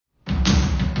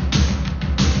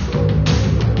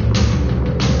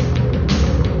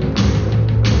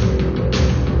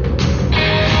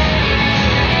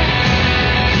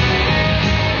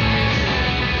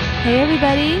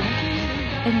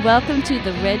and welcome to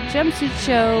the Red Jumpsuit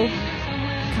Show,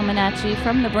 coming at you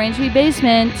from the Braintree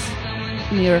basement,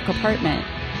 New York apartment.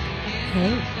 Hey,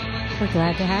 we're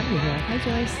glad to have you here. Hi,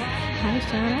 Joyce. Hi,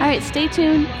 Seana. All right, stay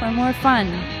tuned for more fun.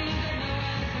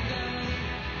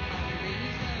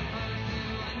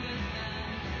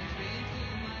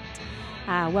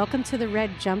 Welcome to the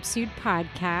Red Jumpsuit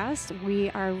Podcast. We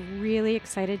are really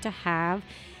excited to have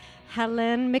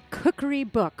Helen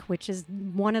McCookerybook, which is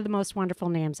one of the most wonderful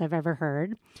names I've ever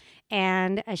heard.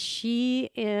 And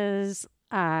she is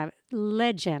a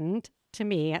legend, to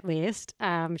me at least.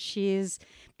 She's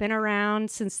been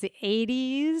around since the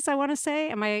 80s, I want to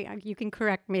say. You can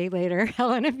correct me later,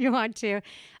 Helen, if you want to.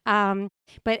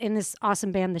 But in this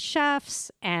awesome band, the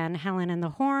Chefs and Helen and the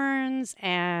Horns,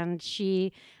 and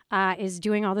she is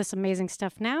doing all this amazing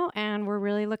stuff now, and we're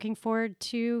really looking forward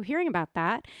to hearing about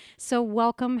that. So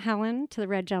welcome, Helen, to the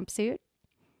Red Jumpsuit.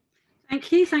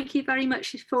 Thank you. Thank you very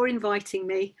much for inviting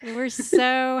me. We're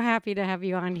so happy to have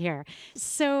you on here.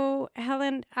 So,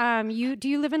 Helen, do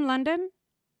you live in London?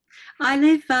 I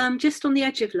live just on the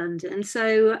edge of London,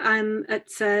 so I'm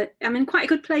in quite a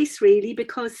good place really,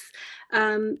 because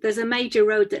there's a major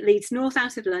road that leads north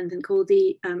out of London called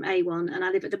the A1, and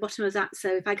I live at the bottom of that.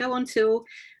 So if I go on tour,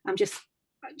 I'm just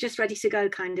ready to go,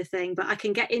 kind of thing. But I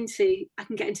can get into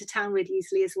town really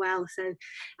easily as well. So,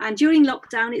 and during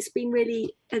lockdown, it's been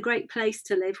really a great place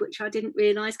to live, which I didn't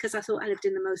realise, because I thought I lived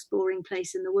in the most boring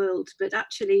place in the world. But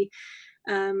actually,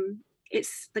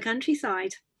 it's the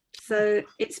countryside. So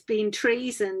it's been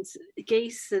trees and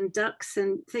geese and ducks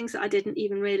and things that I didn't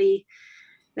even really,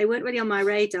 they weren't really on my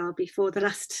radar before the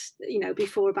last,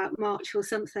 before about March or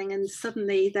something. And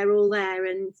suddenly they're all there,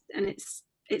 and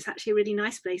it's actually a really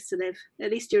nice place to live, at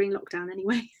least during lockdown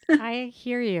anyway. I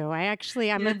hear you.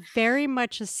 I'm a very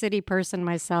much a city person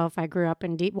myself. I grew up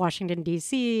in Washington,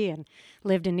 D.C. and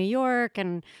lived in New York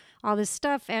and all this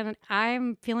stuff. And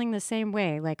I'm feeling the same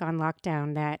way, like on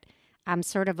lockdown, that I'm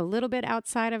sort of a little bit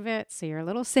outside of it, so you're a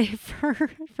little safer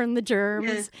from the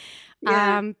germs.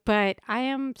 Yeah. But I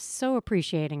am so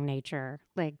appreciating nature,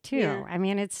 too. Yeah. I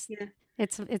mean, it's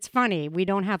funny. We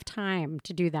don't have time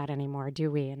to do that anymore, do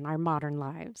we, in our modern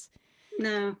lives?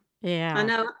 No. Yeah. I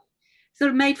know. Sort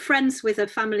of made friends with a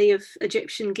family of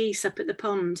Egyptian geese up at the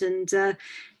pond, and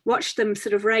watched them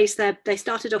sort of raise they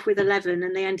started off with 11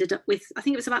 and they ended up with, I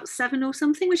think it was about 7 or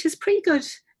something, which is pretty good,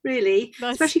 really.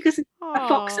 Especially because a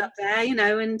fox up there,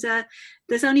 and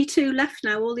there's only 2 left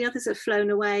now. All the others have flown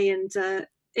away, and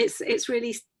it's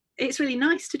really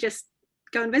nice to just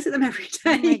go and visit them every day.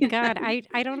 Oh my God.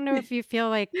 I don't know if you feel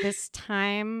like this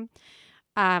time,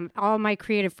 all my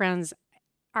creative friends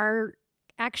are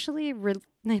actually,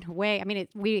 in a way, I mean,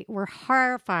 we were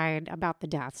horrified about the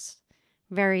deaths,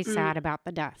 very sad about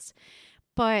the deaths.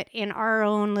 But in our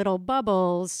own little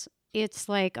bubbles, it's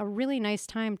like a really nice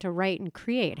time to write and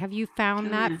create. Have you found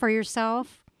that for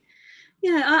yourself?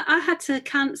 Yeah, I had to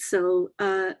cancel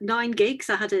 9 gigs.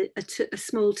 I had a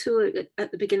small tour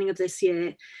at the beginning of this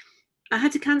year. I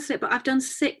had to cancel it, but I've done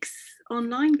 6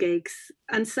 online gigs.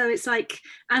 And so it's like,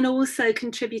 and also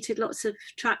contributed lots of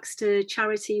tracks to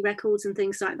charity records and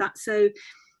things like that. So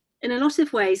in a lot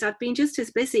of ways, I've been just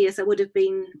as busy as I would have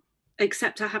been,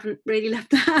 except I haven't really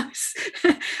left the house.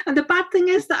 And the bad thing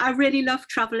is that I really love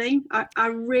traveling. I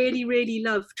really, really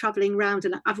love traveling around,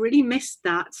 and I've really missed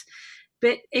that.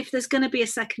 But if there's going to be a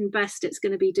second best, it's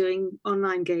going to be doing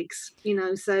online gigs,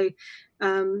 so,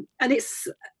 and it's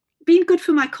been good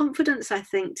for my confidence, I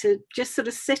think, to just sort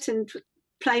of sit and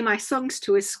play my songs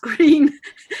to a screen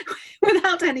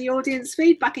without any audience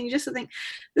feedback, and you just think,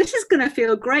 this is going to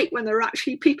feel great when there are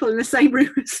actually people in the same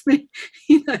room as me,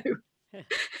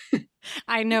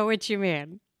 I know what you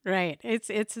mean. Right.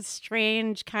 It's a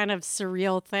strange kind of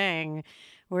surreal thing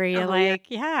where you're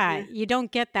you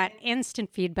don't get that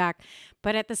instant feedback.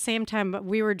 But at the same time,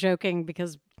 we were joking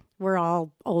because we're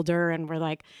all older and we're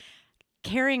like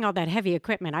carrying all that heavy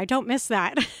equipment. I don't miss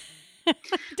that.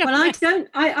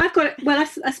 I've got,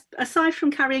 aside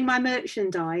from carrying my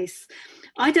merchandise,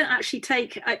 I don't actually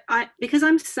take, because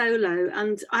I'm solo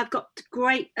and I've got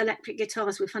great electric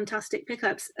guitars with fantastic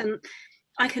pickups, and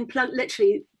I can plug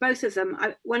literally both of them.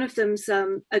 One of them's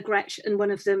a Gretsch, and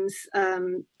one of them's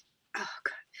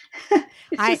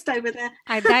it's just over there.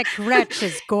 That Gretsch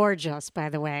is gorgeous, by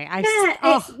the way.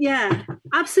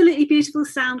 Absolutely beautiful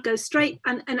sound. Goes straight,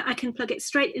 and I can plug it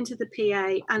straight into the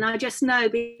PA, and I just know,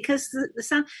 because the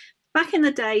sound. Back in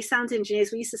the day, sound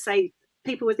engineers, we used to say,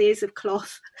 people with ears of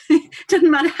cloth. Doesn't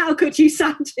matter how good you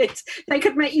sounded, they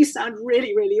could make you sound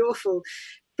really, really awful.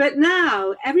 But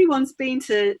now everyone's been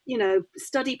to,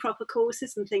 study proper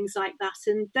courses and things like that,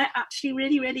 and they're actually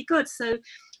really, really good. So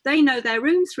they know their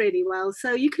rooms really well.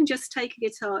 So you can just take a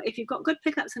guitar, if you've got good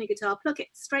pickups on your guitar, plug it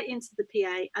straight into the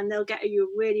PA and they'll get you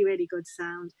a really, really good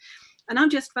sound. And I'm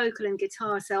just vocal and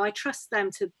guitar, so I trust them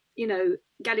to,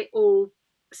 get it all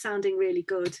sounding really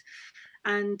good.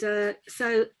 And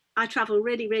so I travel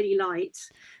really, really light.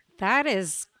 That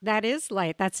is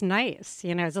light. That's nice.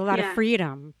 There's a lot of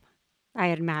freedom, I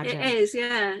imagine. It is,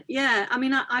 yeah. I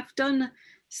mean, I've done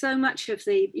so much of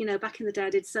the, back in the day, I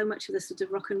did so much of the sort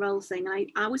of rock and roll thing.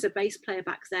 I was a bass player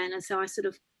back then, and so I sort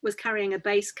of was carrying a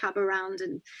bass cab around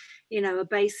and, a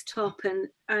bass top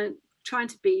and trying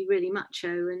to be really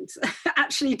macho and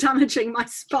actually damaging my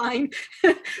spine.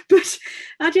 But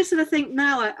I just sort of think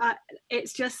now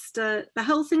it's just the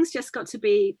whole thing's just got to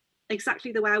be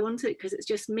exactly the way I want it, because it's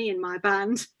just me and my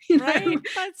band. Right,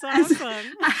 that's awesome.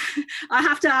 I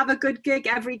have to have a good gig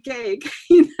every gig.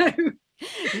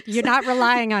 You're not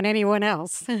relying on anyone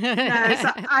else. No,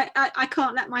 so I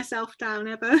can't let myself down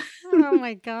ever. Oh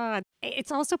my God.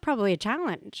 It's also probably a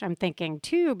challenge, I'm thinking,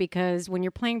 too, because when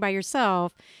you're playing by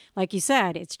yourself, like you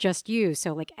said, it's just you.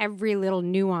 So like every little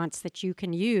nuance that you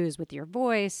can use with your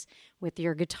voice, with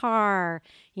your guitar,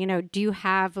 do you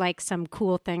have like some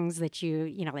cool things that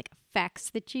you like effects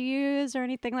that you use or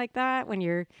anything like that when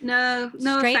you're no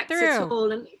effects at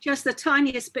all, and just the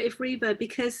tiniest bit of reverb,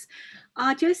 because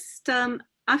I just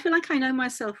I feel like I know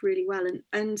myself really well,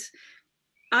 and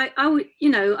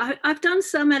I've done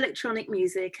some electronic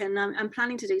music, and I'm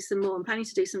planning to do some more. I'm planning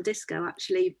to do some disco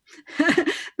actually.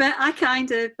 But I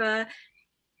kind of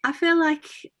I feel like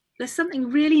there's something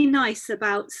really nice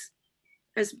about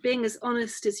as being as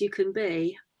honest as you can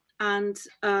be, and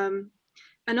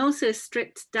also as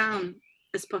stripped down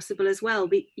as possible as well.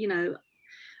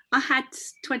 I had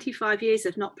 25 years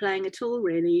of not playing at all,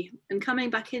 really, and coming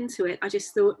back into it, I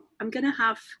just thought I'm going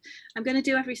to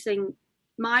do everything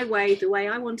my way, the way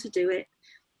I want to do it.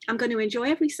 I'm going to enjoy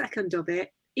every second of it,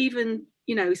 even,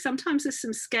 sometimes there's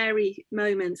some scary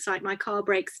moments, like my car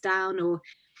breaks down, or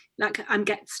like I'm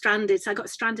get stranded. So I got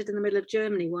stranded in the middle of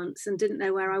Germany once and didn't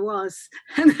know where I was.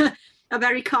 And a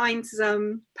very kind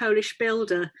Polish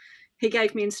builder, he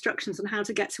gave me instructions on how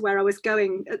to get to where I was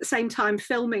going, at the same time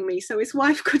filming me so his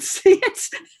wife could see it.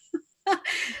 And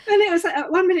it was like,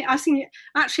 at 1 minute I was thinking,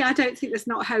 actually, I don't think there's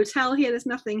not a hotel here. There's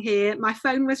nothing here. My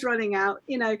phone was running out,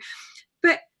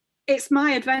 but it's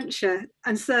my adventure.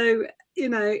 And so,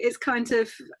 it's kind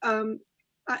of,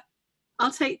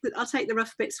 I'll take the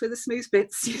rough bits with the smooth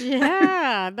bits.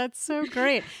 Yeah, that's so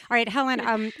great. All right, Helen,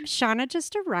 Shauna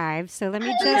just arrived, so let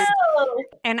me just,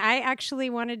 and I actually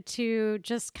wanted to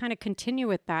just kind of continue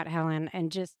with that, Helen,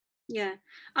 and just. Yeah,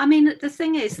 I mean, the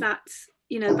thing is that,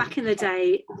 back in the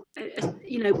day,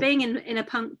 being in a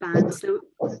punk band, so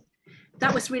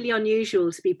that was really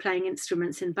unusual to be playing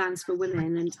instruments in bands for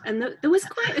women, and there was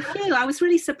quite a few. I was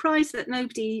really surprised that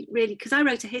nobody really, because I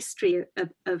wrote a history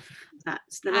of that.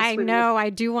 I know, I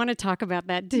do want to talk about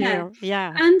that too.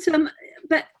 Yeah. And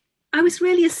but I was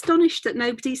really astonished that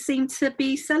nobody seemed to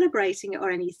be celebrating it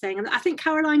or anything. And I think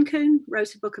Caroline Coon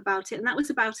wrote a book about it, and that was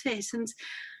about it. And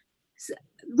so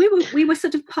we were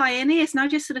sort of pioneers, and I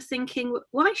was just sort of thinking,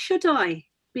 why should I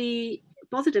be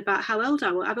bothered about how old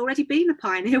I was? I've already been a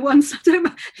pioneer once. I don't,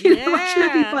 why should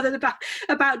I be bothered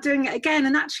about doing it again?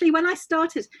 And actually, when I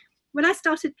started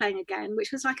playing again,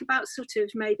 which was like about sort of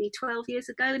maybe 12 years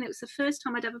ago, and it was the first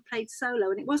time I'd ever played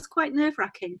solo, and it was quite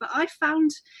nerve-wracking, but I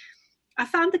found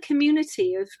the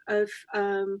community of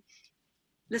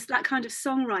that kind of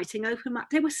songwriting open mic.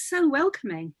 They were so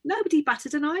welcoming. Nobody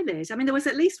batted an eyelid. I mean, there was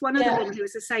at least one other woman who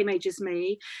was the same age as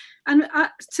me, and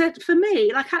for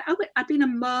me, like I'd been a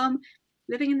mum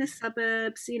living in the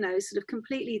suburbs, sort of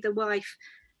completely the wife.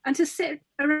 And to sit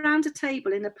around a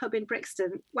table in a pub in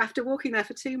Brixton after walking there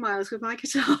for 2 miles with my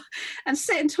guitar and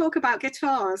sit and talk about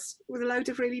guitars with a load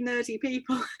of really nerdy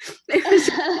people, it was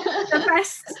the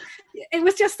best. It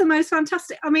was just the most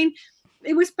fantastic. I mean,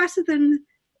 it was better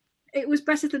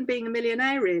than being a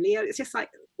millionaire, really. It's just like,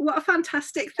 what a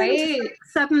fantastic thing to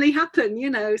suddenly happen,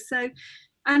 So,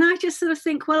 and I just sort of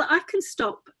think, well, I can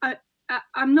stop.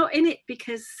 I'm not in it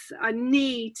because I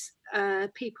need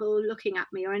people looking at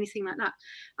me or anything like that.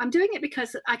 I'm doing it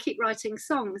because I keep writing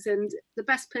songs, and the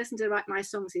best person to write my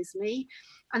songs is me,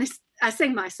 and I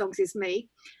sing my songs is me,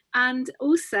 and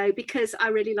also because I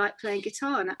really like playing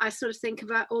guitar, and I sort of think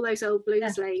about all those old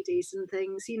blues ladies and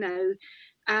things,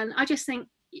 and I just think,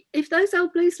 if those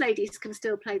old blues ladies can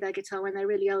still play their guitar when they're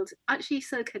really old, actually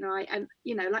so can I. And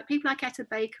like people like Etta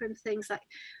Baker and things, like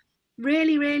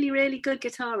really, really, really good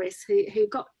guitarists who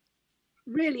got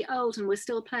really old and were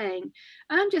still playing.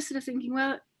 And I'm just sort of thinking,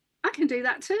 well, I can do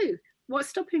that too. What's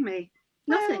stopping me?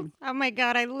 Nothing. Oh my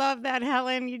God, I love that,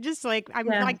 Helen. You just like, I'm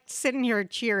Yeah. like sitting here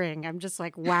cheering. I'm just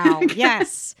like, wow,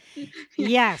 yes,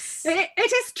 yes. It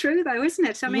is true though, isn't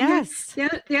it? I mean, Yes.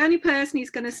 the only person who's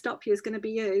going to stop you is going to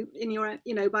be you in your,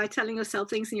 by telling yourself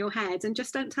things in your head, and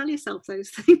just don't tell yourself those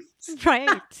things.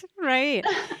 Right, right.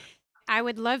 I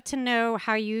would love to know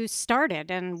how you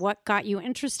started and what got you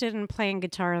interested in playing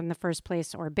guitar in the first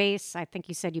place, or bass. I think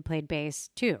you said you played bass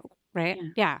too, right?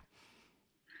 Yeah.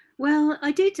 Well,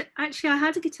 I did actually. I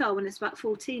had a guitar when I was about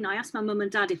 14. I asked my mum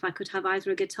and dad if I could have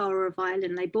either a guitar or a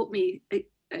violin. They bought me a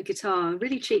guitar, a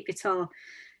really cheap guitar.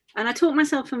 And I taught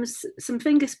myself some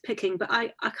fingers picking, but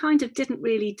I kind of didn't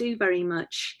really do very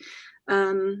much.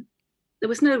 There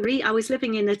was I was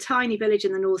living in a tiny village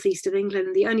in the northeast of England,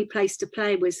 and the only place to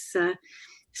play was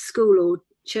school or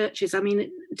churches. I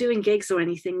mean, doing gigs or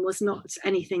anything was not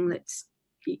anything that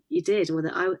you did, or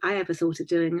that I ever thought of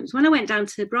doing. It was when I went down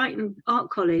to Brighton Art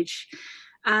College,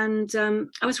 and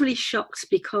I was really shocked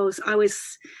because I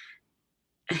was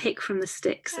a hick from the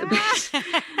sticks a bit.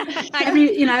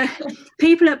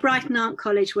 People at Brighton Art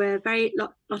College were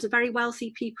lot of very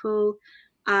wealthy people.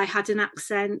 I had an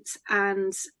accent,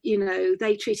 and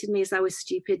they treated me as I was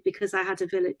stupid because I had a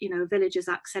villager's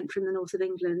accent from the north of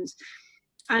England.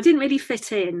 I didn't really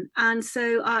fit in, and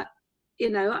so I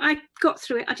got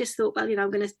through it. I just thought, well,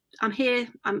 I'm here.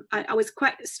 I was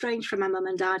quite estranged from my mum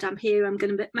and dad. I'm here. I'm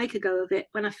going to make a go of it.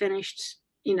 When I finished,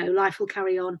 life will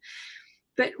carry on.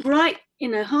 But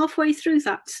halfway through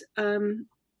that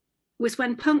was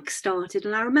when punk started,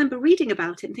 and I remember reading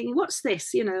about it and thinking, "What's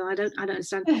this?" I don't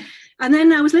understand. And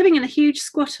then I was living in a huge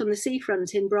squat on the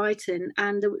seafront in Brighton,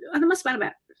 and there must have been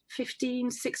about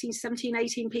 15, 16, 17,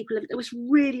 18 people. It was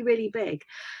really, really big.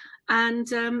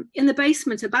 And in the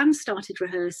basement, a band started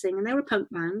rehearsing, and they were a punk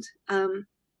band. And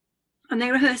they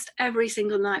rehearsed every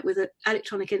single night with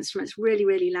electronic instruments, really,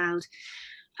 really loud.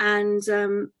 And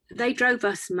they drove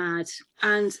us mad.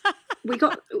 And we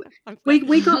got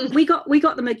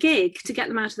them a gig to get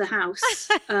them out of the house.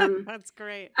 That's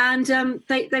great. And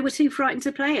they were too frightened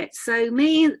to play it. So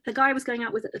me and the guy I was going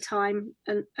out with at the time,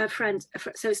 and a friend.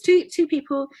 So it's two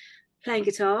people playing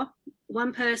guitar.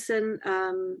 One person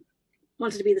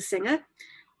wanted to be the singer,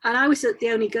 and I was the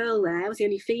only girl there. I was the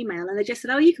only female, and they just said,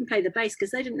 "Oh, you can play the bass,"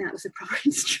 because they didn't think that was a proper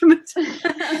instrument.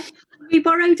 We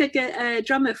borrowed a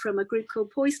drummer from a group called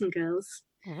Poison Girls,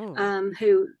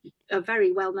 who are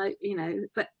very well known,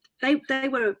 but they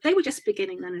were just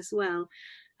beginning then as well.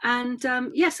 And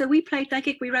so we played their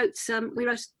gig. We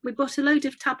bought a load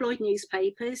of tabloid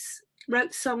newspapers,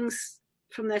 wrote songs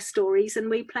from their stories,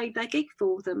 and we played their gig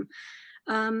for them.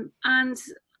 And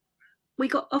we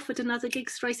got offered another gig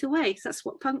straight away. That's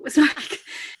what punk was like.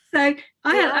 So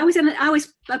I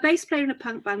was a bass player in a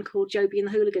punk band called Joby and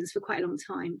the Hooligans for quite a long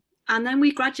time. And then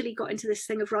we gradually got into this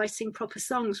thing of writing proper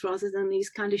songs rather than these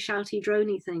kind of shouty,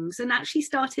 drony things, and actually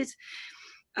started,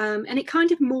 and it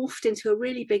kind of morphed into a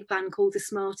really big band called the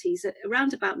Smarties at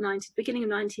around about beginning of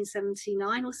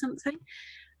 1979 or something.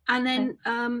 And then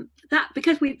that,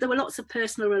 because there were lots of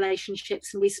personal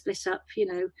relationships and we split up,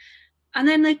 And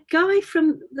then the guy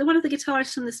one of the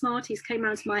guitarists from the Smarties came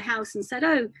round to my house and said,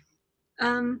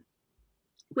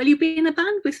 will you be in a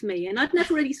band with me? And I'd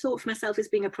never really thought of myself as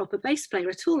being a proper bass player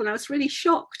at all. And I was really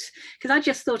shocked because I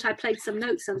just thought I played some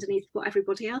notes underneath what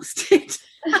everybody else did.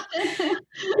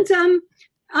 And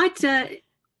I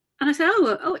said,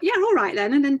 oh yeah, all right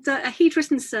then. And then he'd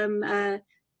written some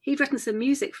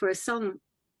music for a song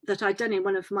that I'd done in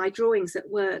one of my drawings at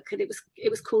work, and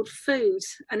it was called Food,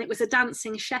 and it was a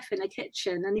dancing chef in a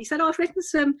kitchen. And he said, I've written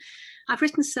some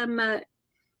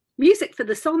music for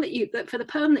the song for the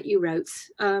poem that you wrote.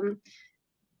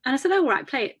 And I said, oh, all right,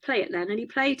 play it then. And he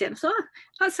played it. And I thought,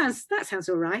 that sounds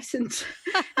all right. And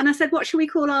I said, what should we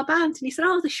call our band? And he said,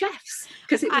 the Chefs,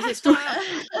 because it was his story.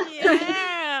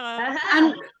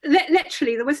 And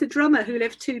literally, there was a drummer who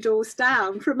lived 2 doors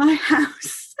down from my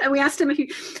house, and we asked him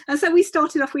and so we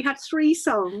started off. We had 3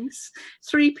 songs,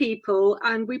 3 people,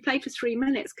 and we played for 3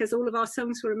 minutes because all of our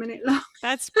songs were a minute long.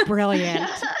 That's brilliant.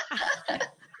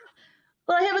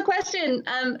 Well, I have a question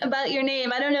about your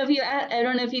name. I don't know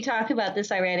if you talked about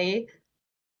this already.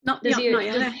 Not yet.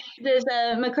 Does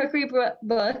a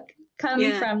McCookerybook come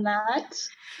from that?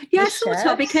 Yeah, sort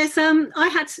of, because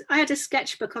I had a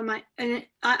sketchbook on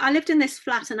I lived in this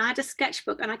flat, and I had a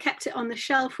sketchbook, and I kept it on the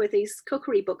shelf with these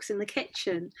cookery books in the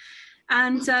kitchen.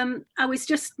 And I was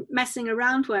just messing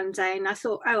around one day, and I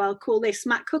thought, I'll call this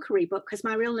Mac Cookery Book because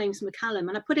my real name's McCallum,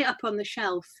 and I put it up on the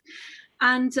shelf.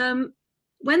 And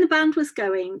when the band was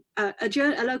going, a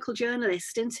local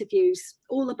journalist interviews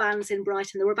all the bands in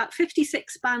Brighton. There were about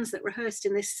 56 bands that rehearsed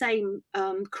in this same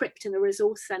crypt in the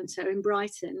resource centre in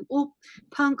Brighton, all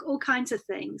punk, all kinds of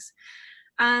things.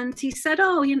 And he said,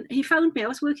 he phoned me. I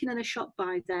was working in a shop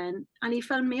by then. And he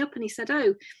phoned me up and he said,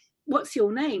 oh, what's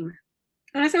your name?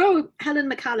 And I said, oh, Helen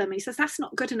McCallum. He says, that's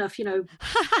not good enough.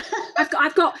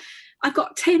 I've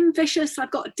got Tim Vicious.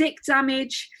 I've got Dick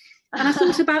Damage. And I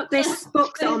thought about this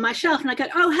book that on my shelf, and I go,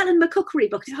 oh, Helen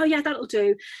McCookerybook. Oh, yeah, that'll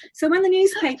do. So when the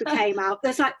newspaper came out,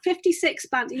 there's like 56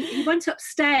 bands. He went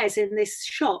upstairs in this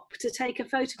shop to take a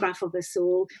photograph of us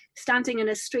all, standing in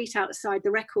a street outside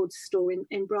the record store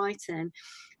in Brighton.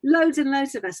 Loads and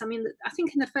loads of us. I mean, I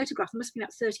think in the photograph, there must have been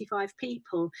like 35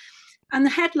 people. And the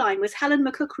headline was Helen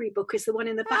McCookerybook is the one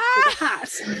in the back with the hat.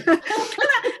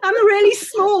 I'm really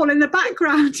small in the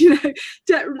background,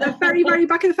 the very, very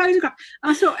back of the photograph.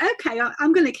 I thought, okay,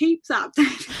 I'm going to keep that.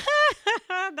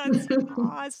 That's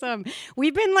awesome.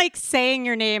 We've been like saying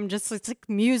your name, just it's like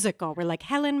musical. We're like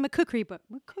Helen McCookerybook.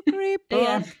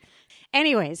 Yeah.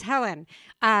 Anyways, Helen,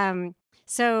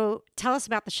 so tell us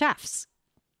about the chefs.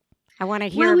 I want to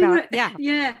hear about,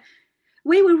 Yeah.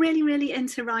 We were really, really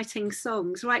into writing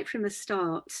songs right from the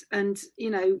start. And,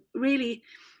 really,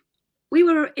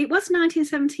 it was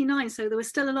 1979, so there was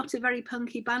still a lot of very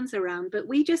punky bands around, but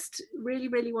we just really,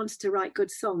 really wanted to write good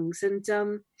songs. And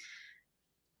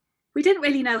we didn't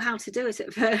really know how to do it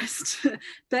at first,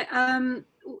 but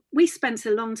we spent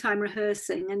a long time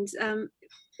rehearsing, and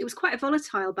it was quite a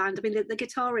volatile band. I mean, the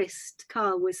guitarist,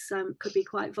 Carl, could be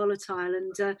quite volatile.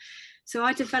 And so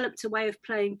I developed a way of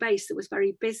playing bass that was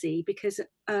very busy, because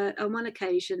on one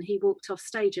occasion he walked off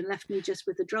stage and left me just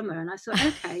with the drummer. And I thought,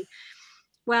 okay,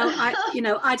 well,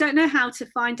 I don't know how to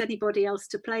find anybody else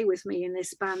to play with me in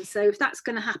this band. So if that's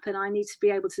going to happen, I need to be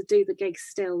able to do the gig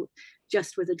still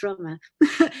just with a drummer.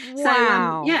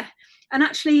 Wow. So, and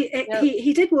actually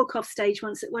he did walk off stage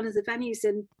once at one of the venues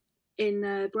in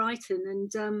Brighton,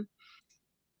 and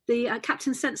the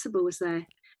Captain Sensible was there,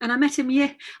 and I met him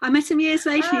years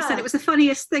later. He said it was the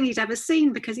funniest thing he'd ever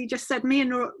seen, because he just said me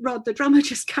and Rod the drummer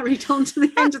just carried on to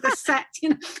the end of the set.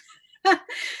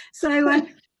 So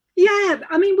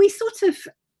I mean,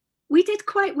 we did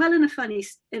quite well in a funny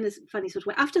sort of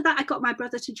way. After that, I got my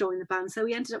brother to join the band, so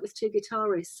we ended up with two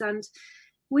guitarists, and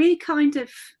we kind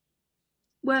of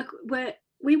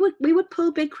we would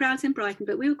pull big crowds in Brighton,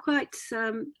 but we were quite,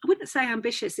 I wouldn't say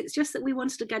ambitious. It's just that we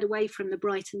wanted to get away from the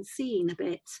Brighton scene a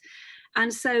bit.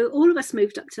 And so all of us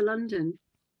moved up to London,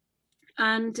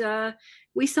 and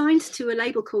we signed to a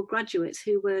label called Graduates,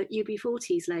 who were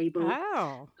UB40's label.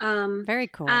 Oh, very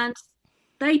cool. And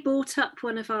they bought up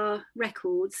one of our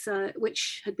records,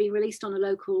 which had been released on a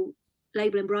local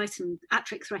label in Brighton,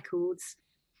 Atrix Records.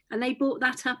 And they bought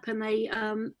that up, and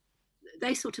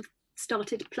they sort of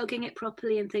started plugging it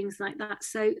properly and things like that.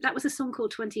 So that was a song called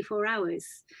 24 Hours,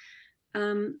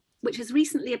 which has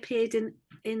recently appeared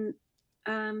in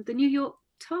the New York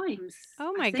Times.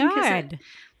 Oh my God.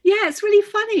 It's really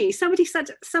funny. Somebody said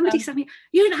me,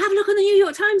 you have a look on the New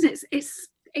York Times.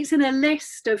 It's in a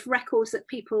list of records that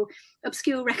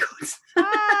obscure records.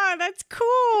 Oh, that's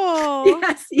cool.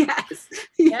 Yes.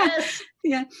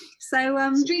 Yeah.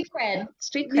 So street cred,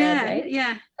 right?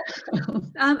 Yeah.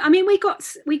 I mean, we got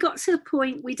to a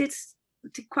point. We did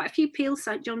quite a few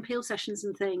John Peel sessions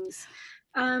and things,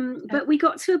 but we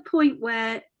got to a point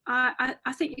where I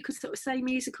think you could sort of say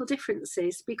musical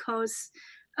differences, because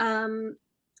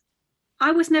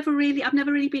I've never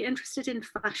really been interested in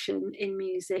fashion in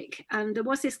music, and there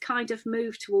was this kind of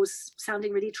move towards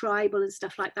sounding really tribal and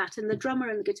stuff like that, and the drummer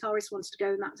and the guitarist wanted to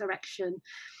go in that direction,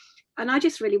 and I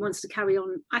just really wanted to carry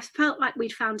on. I felt like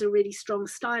we'd found a really strong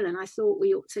style, and I thought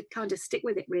we ought to kind of stick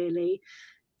with it, really.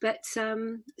 But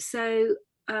when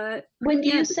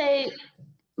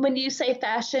you say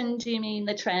fashion, do you mean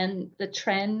the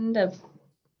trend of?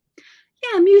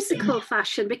 Yeah, musical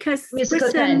fashion, because musical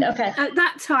Britain, trend. Okay. At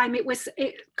that time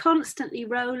it constantly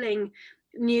rolling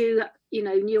new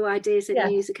ideas in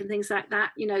music and things like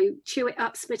that. Chew it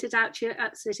up, spit it out, chew it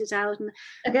up, spit it out, and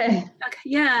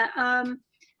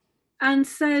and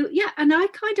so and I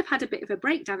kind of had a bit of a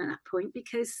breakdown at that point,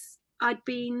 because I'd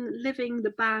been living the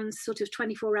band sort of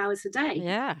 24 hours a day.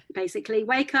 Yeah, basically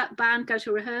wake up, band, go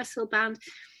to rehearsal, band,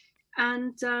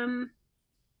 and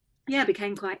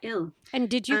became quite ill. And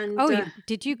did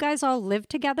you guys all live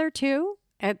together too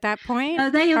at that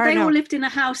point? They all lived in a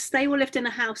house. They all lived in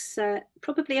a house,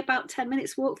 probably about 10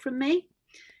 minutes walk from me.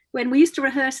 when we used to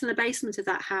rehearse in the basement of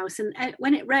that house, and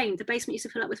when it rained, the basement used to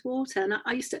fill up with water. And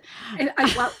I used to,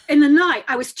 well, in the night,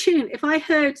 I was tuned. If I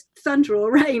heard thunder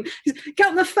or rain, get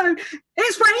on the phone.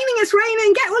 It's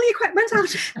raining. Get all the equipment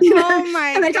out. You know? Oh my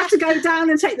and they'd have to go down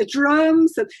and take the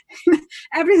drums, and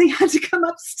everything had to come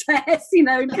upstairs, you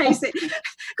know, in case it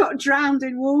got drowned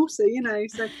in water, you know.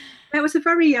 So it was a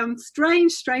very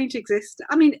strange existence.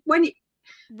 I mean, when you,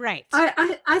 right.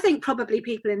 I think probably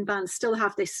people in bands still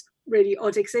have this really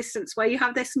odd existence where you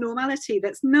have this normality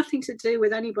that's nothing to do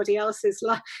with anybody else's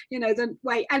life, you know, the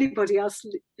way anybody else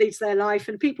leads their life,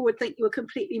 and people would think you were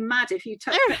completely mad if you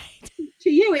touch it. To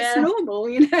you it's normal,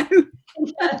 you know.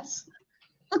 Yes.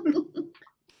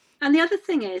 And the other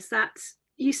thing is that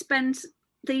you spend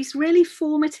these really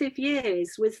formative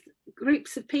years with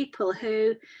groups of people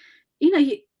who, you know,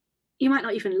 you might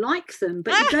not even like them,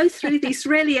 but you go through these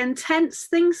really intense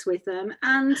things with them,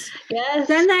 and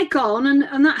then they're gone,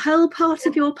 and that whole part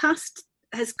of your past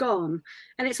has gone,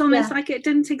 and it's almost like it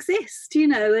didn't exist, you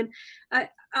know. And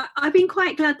I've been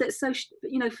quite glad that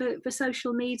for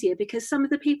social media, because some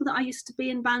of the people that I used to be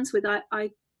in bands with,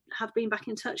 I have been back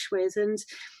in touch with, and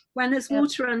when there's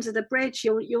water under the bridge,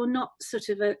 you're not sort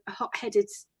of a hot-headed,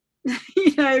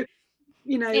 you know,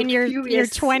 in your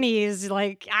 20s,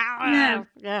 like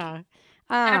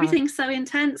everything's so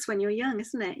intense when you're young,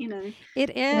 isn't it? You know,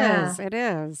 it is. It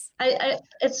is.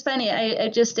 It's funny. I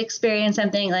just experienced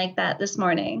something like that this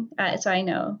morning, so I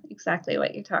know exactly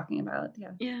what you're talking about.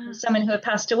 Yeah. Someone who had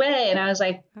passed away, and I was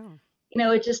like, you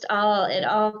know, it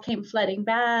all came flooding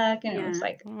back, and it was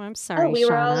like, oh, I'm sorry, we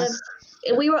were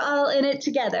all in it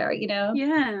together, you know.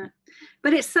 Yeah,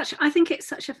 but I think it's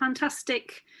such a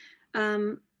fantastic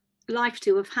life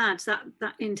to have had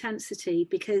that intensity,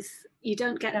 because you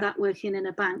don't get that working in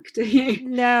a bank, do you?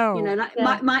 No. You know,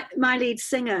 like my lead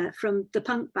singer from the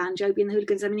punk band, Joby and the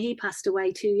Hooligans, I mean, he passed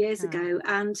away 2 years ago,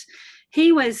 and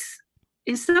he was,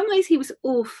 in some ways, he was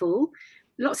awful.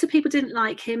 Lots of people didn't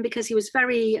like him because he was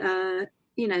very,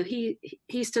 you know, he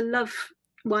used to love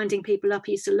winding people up.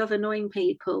 He used to love annoying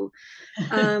people,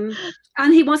 and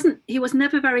he was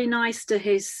never very nice to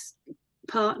his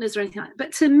partners or anything like that.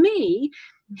 But to me,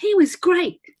 he was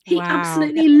great. He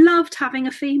absolutely loved having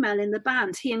a female in the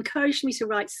band. He encouraged me to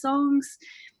write songs.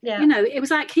 You know, it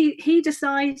was like he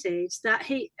decided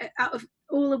that out of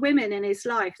all the women in his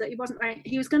life, that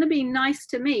he was going to be nice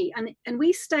to me, and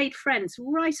we stayed friends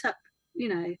right up, you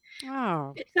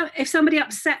know. If somebody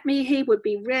upset me, he would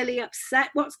be really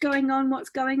upset. What's going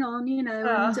on, you know.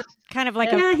 And, kind of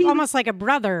like almost like a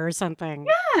brother or something.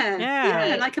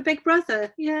 Yeah, like a big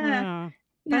brother.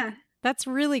 That's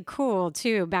really cool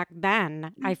too. Back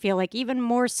then, I feel like even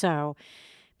more so,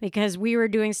 because we were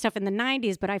doing stuff in the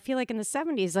 90s, but I feel like in the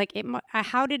 70s, like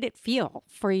how did it feel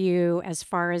for you as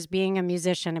far as being a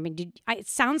musician? I mean, it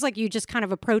sounds like you just kind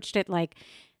of approached it like,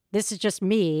 this is just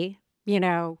me, you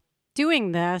know,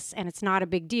 doing this, and it's not a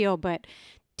big deal. But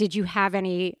did you have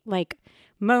any like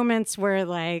moments where,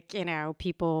 like, you know,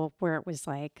 people where it was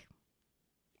like,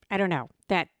 I don't know,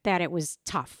 that it was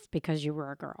tough because you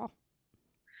were a girl?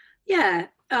 Yeah,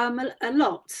 a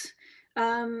lot.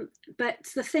 But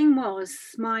the thing was,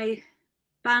 my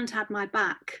band had my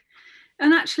back,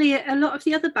 and actually a lot of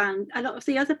the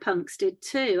other punks did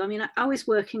too. I mean, I was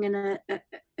working in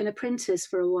a printers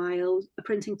for a while,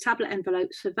 printing tablet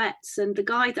envelopes for vets, and the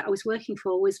guy that I was working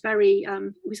for was very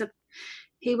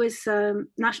he was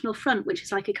National Front, which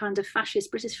is like a kind of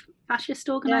British fascist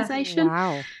organisation.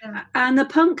 And the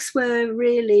punks were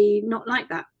really not like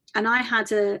that. And I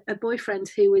had a boyfriend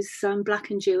who was black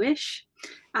and Jewish,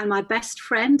 and my best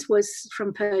friend was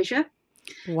from Persia.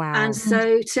 Wow. And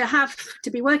so to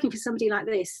be working for somebody like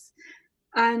this,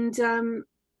 and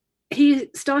he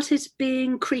started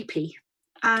being creepy.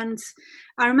 And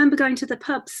I remember going to the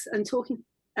pubs and talking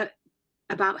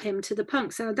about him to the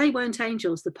punks. So they weren't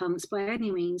angels, the punks, by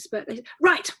any means, but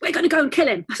right, we're going to go and kill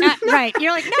him. Right.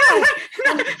 You're like,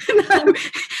 no,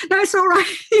 it's all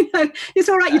right. You know, it's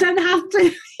all right. You don't have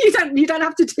to. You don't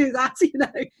have to do that. You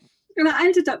know. And I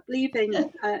ended up leaving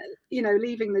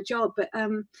the job. But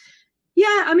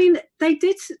yeah, I mean, they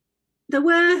did. There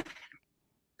were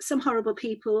some horrible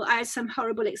people. I had some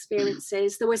horrible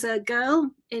experiences. There was a girl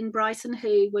in Brighton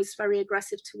who was very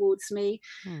aggressive towards me,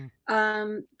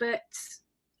 but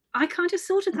I kind of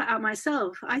sorted that out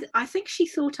myself. I think she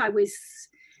thought I was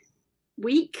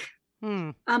weak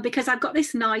because I've got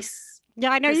this nice.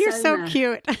 Yeah, I know, persona. You're so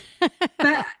cute.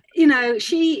 But you know,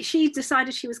 she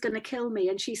decided she was going to kill me,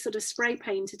 and she sort of spray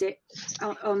painted it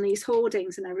on these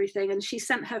hoardings and everything. And she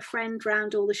sent her friend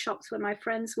round all the shops where my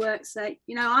friends worked, say,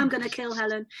 you know, I'm going to kill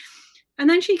Helen. And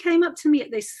then she came up to me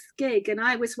at this gig, and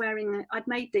I was I'd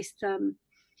made this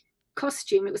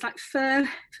costume. It was like fur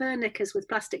knickers with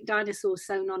plastic dinosaurs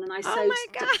sewn on, and I sewed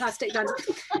plastic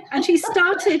dinosaurs. And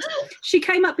she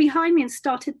came up behind me and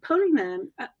started pulling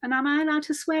them. And am I allowed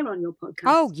to swear on your podcast?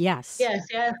 Oh, yes. Yes,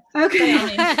 yeah.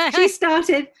 Okay. She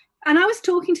started, and I was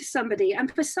talking to somebody,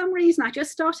 and for some reason I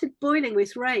just started boiling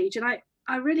with rage, and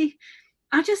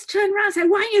I just turned around and said,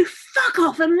 "Why don't you fuck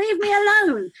off and leave me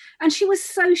alone?" And she was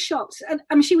so shocked. And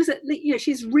I mean, she was,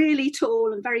 she's really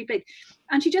tall and very big.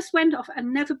 And she just went off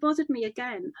and never bothered me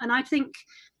again. And I think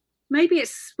maybe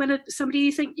it's when somebody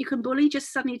you think you can bully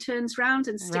just suddenly turns around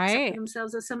and sticks up for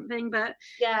themselves or something. But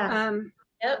I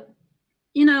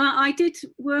did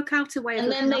work out a way. And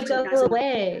then they go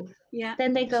away. Yeah.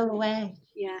 Then they go away.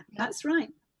 Yeah, that's right.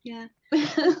 Yeah.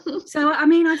 So I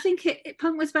mean, I think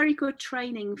punk was very good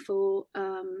training for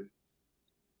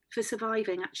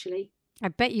surviving. Actually, I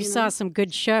bet you saw some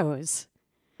good shows,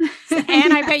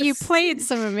 and I bet you played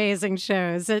some amazing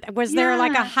shows. Was there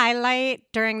like a highlight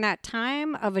during that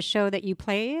time of a show that you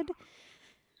played?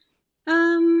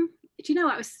 Do you know?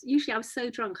 I was so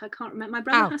drunk I can't remember. My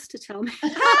brother has to tell me.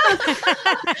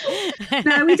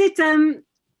 No, we did.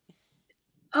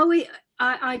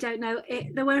 I don't know.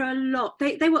 There were a lot.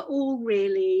 They were all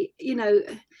really,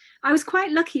 I was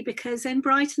quite lucky because in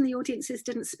Brighton the audiences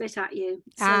didn't spit at you,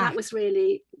 so that was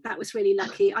really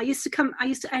lucky. I used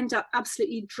to end up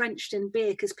absolutely drenched in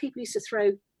beer because people used to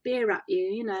throw beer at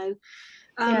you.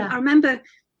 I remember.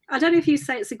 I don't know if you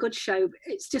say it's a good show. But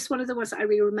it's just one of the ones that I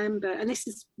really remember, and this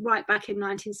is right back in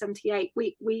 1978.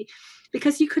 We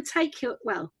because you could take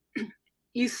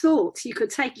you thought you could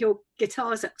take your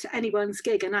guitars up to anyone's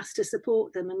gig and ask to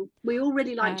support them, and we all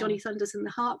really liked Johnny Thunders and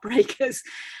the Heartbreakers,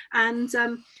 and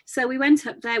so we went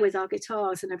up there with our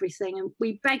guitars and everything, and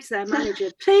we begged their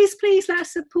manager, please let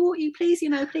us support you, please,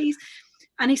 please,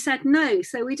 and he said no.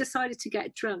 So we decided to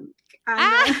get drunk,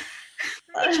 and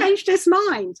he changed his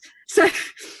mind. So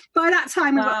by that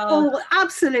time we were all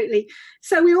absolutely.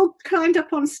 So we all climbed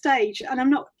up on stage, and I'm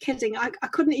not kidding. I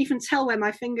couldn't even tell where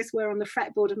my fingers were on the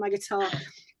fretboard of my guitar.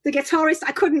 The guitarist,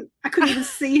 I couldn't even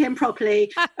see him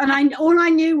properly, and all I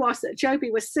knew was that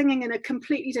Joby was singing in a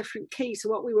completely different key to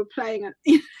what we were playing. And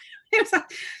it was like,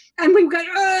 and we were going,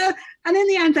 and in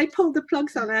the end they pulled the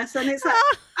plugs on us, and it's like,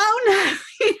 oh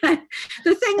no,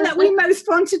 the thing that we most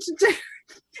wanted to do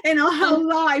in our whole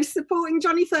lives, supporting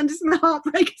Johnny Thunders and the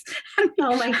Heartbreakers, and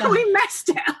we messed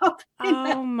it up.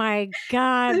 Oh my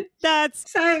God,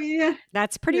 that's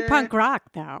pretty punk rock,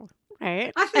 though,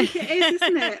 right? I think it is,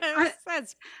 isn't it?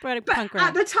 That's pretty punk rock.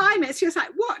 At the time, it's just like,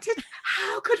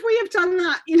 how could we have done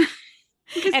that?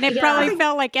 And it probably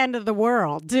felt like end of the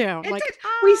world too. It did.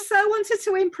 We so wanted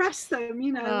to impress them,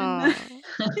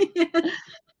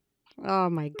 Oh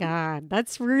my God,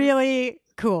 that's really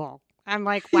cool. I'm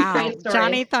like, wow,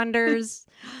 Johnny Thunders.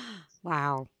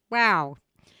 Wow.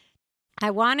 I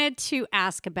wanted to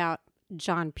ask about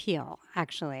John Peel,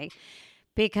 actually,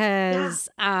 because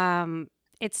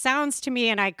it sounds to me,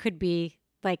 and I could be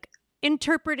like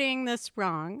interpreting this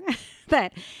wrong,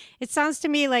 but it sounds to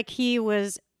me like he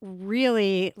was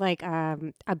really like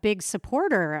a big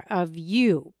supporter of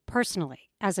you personally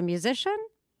as a musician.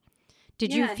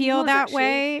 Did you feel that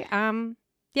way?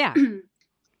 Yeah.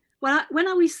 Well, when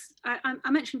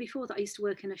I mentioned before that I used to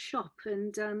work in a shop,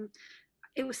 and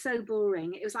it was so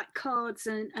boring. It was like cards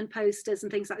and posters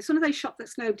and things like that. It's one of those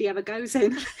shops that nobody ever goes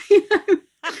in,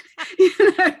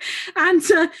 And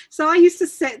so I used to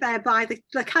sit there by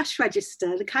the cash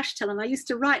register, the cash till, and I used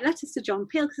to write letters to John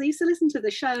Peel because I used to listen to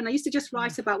the show, and I used to just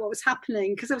write about what was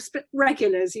happening because there was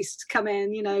regulars used to come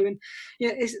in, and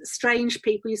strange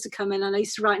people used to come in, and I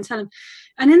used to write and tell him.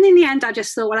 And then in the end, I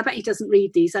just thought, well, I bet he doesn't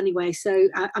read these anyway, so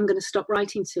I'm going to stop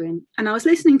writing to him. And I was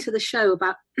listening to the show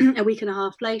about a week and a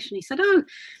half later, and he said, "Oh,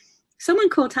 someone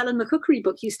called Helen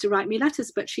McCookerybook used to write me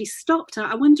letters, but she stopped.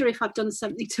 I wonder if I've done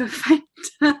something to offend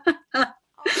her."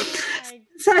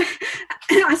 So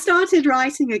I started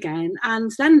writing again,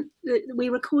 and then we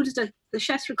recorded the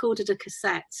chefs recorded a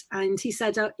cassette, and he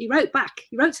said, he wrote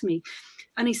to me,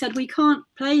 and he said, "We can't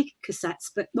play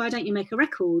cassettes, but why don't you make a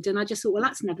record?" And I just thought, well,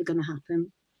 that's never going to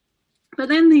happen. But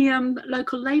then the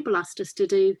local label asked us to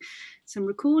do some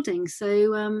recording,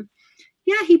 so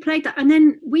he played that, and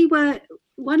then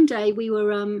one day we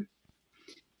were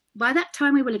by that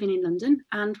time we were living in London,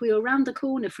 and we were around the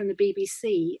corner from the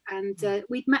BBC, and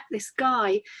we'd met this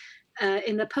guy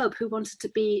in the pub who wanted to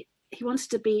be he wanted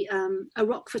to be a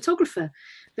rock photographer,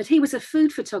 but he was a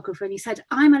food photographer, and he said,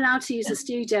 I'm allowed to use the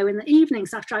studio in the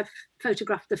evenings after I've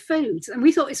photographed the foods. And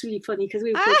we thought it was really funny because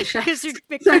we were called the chefs. Because your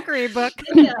McCookerybook.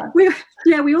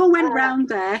 We all went round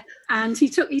there, and he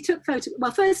took photos.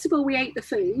 Well, first of all, we ate the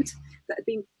food that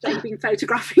had been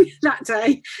photographing that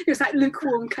day. It was like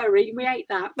lukewarm curry, and we ate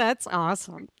that. That's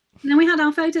awesome. And then we had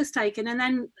our photos taken, and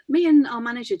then me and our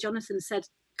manager Jonathan said,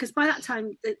 because by that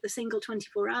time the single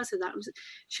 24 hours of that was,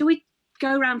 shall we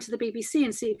go around to the BBC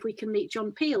and see if we can meet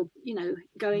John Peel,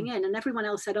 going in? And everyone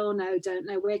else said, oh no, don't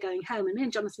know, we're going home. And me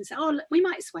and Jonathan said, oh, we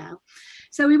might as well.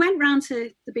 So we went round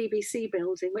to the BBC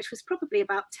building, which was probably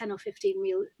about 10 or 15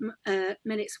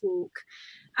 minutes walk,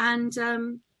 and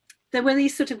there were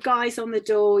these sort of guys on the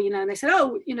door, and they said,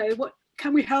 oh, what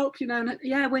can we help? And,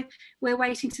 yeah, we're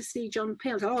waiting to see John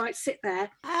Peel. All right, sit there.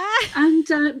 And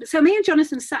so me and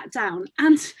Jonathan sat down,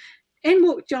 and in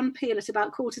walked John Peel at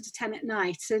about 10:15 at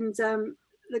night. And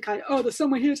the guy, oh, there's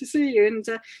someone here to see you. And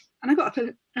I got up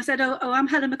and I said, oh, I'm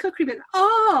Helen McCookerybook.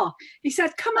 Oh, he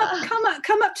said, come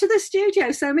up to the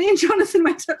studio. So me and Jonathan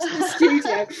went up to the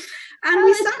studio, and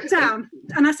we sat down.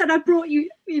 And I said, I brought you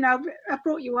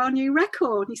our new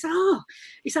record. And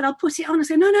he said, I'll put it on. I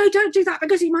said, no, don't do that,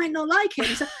 because he might not like it.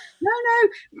 He said, no.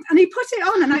 And he put it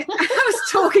on, and I was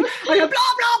talking, I go, blah,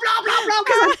 blah, blah, blah, blah,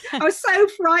 because I was so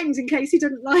frightened in case he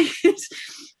didn't like it.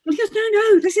 And he goes,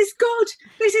 no, this is good.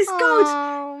 This is good.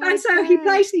 And so he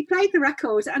played the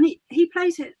record, and he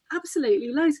played it absolutely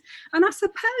loads. And I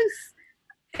suppose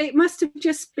it must have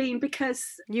just been because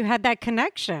you had that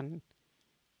connection.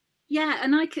 Yeah,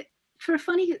 and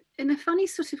in a funny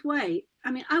sort of way,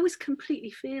 I mean, I was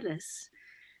completely fearless.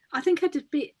 I think I'd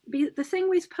be the thing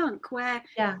with punk where,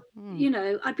 I'd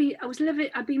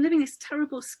been living this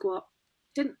terrible squat,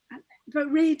 but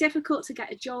really difficult to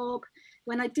get a job.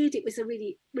 When I did, it was a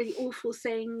really, really awful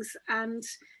things. And,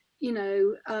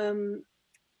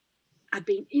 I'd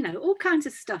been, all kinds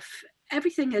of stuff.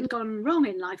 Everything had gone wrong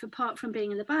in life apart from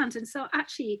being in the band. And so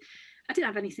actually, I didn't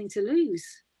have anything to lose.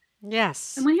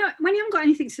 Yes. And when you haven't got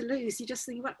anything to lose, you just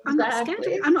think, well, I'm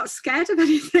not scared of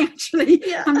anything, actually.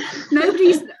 Yeah.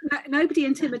 Nobody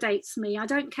intimidates me. I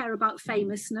don't care about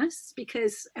famousness,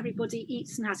 because everybody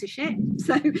eats and has a shit.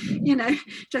 So,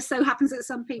 just so happens that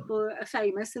some people are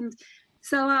famous. And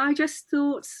so I just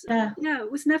thought, it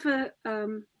was never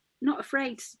not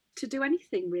afraid to do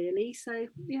anything, really. So,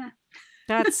 yeah.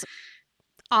 That's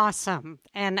awesome.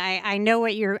 And I know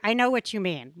what you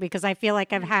mean, because I feel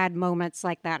like I've had moments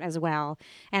like that as well.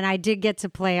 And I did get to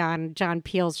play on John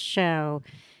Peel's show,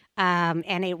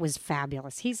 and it was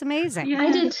fabulous. He's amazing. Yeah.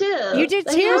 I did too. You did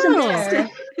too.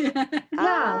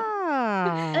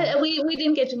 Yeah. We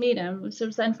didn't get to meet him, so it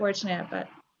was unfortunate, but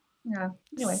yeah.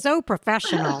 Anyway. So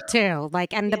professional too.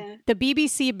 The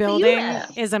BBC building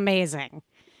is amazing.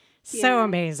 So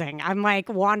amazing. I'm like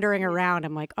wandering around.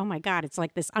 I'm like, oh my God, it's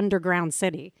like this underground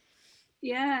city.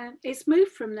 Yeah, it's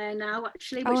moved from there now,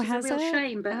 actually, which is a real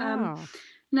shame. But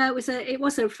no, it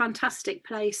was a fantastic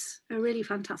place, a really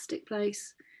fantastic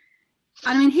place.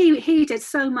 I mean, he did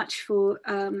so much for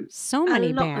so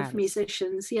many a lot bands. Of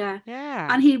musicians. Yeah.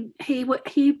 And he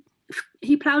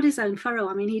ploughed his own furrow.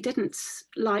 I mean, he didn't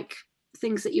like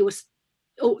things that you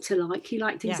ought to like. He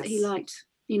liked things that he liked,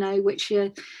 which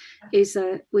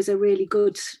was a really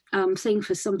good thing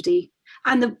for somebody.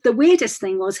 And the weirdest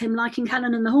thing was him liking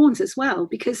Helen and the Horns as well,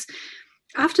 because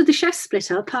after the Chefs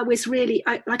split up, I was really,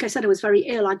 like I said, I was very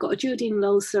ill. I got a duodenal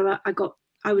ulcer.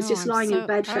 I was just lying in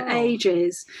bed for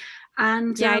ages.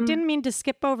 And I didn't mean to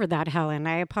skip over that, Helen.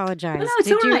 I apologize. No, it's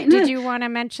all right. No. Did you want to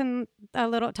mention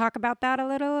talk about that a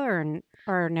little,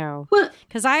 or no? Well,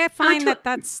 because I find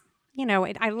that's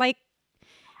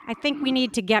I think we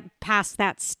need to get past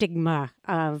that stigma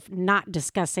of not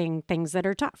discussing things that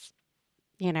are tough.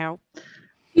 Yeah,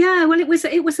 well, it was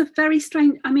a very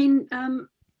strange. I mean, then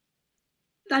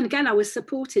again, I was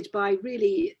supported by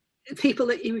really people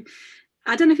that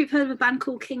I don't know if you've heard of a band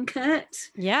called King Kurt.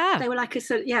 Yeah, they were like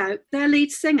their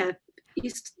lead singer.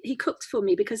 He cooked for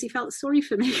me because he felt sorry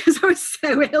for me because I was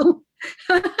so ill,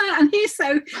 and he's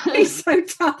so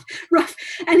tough, rough.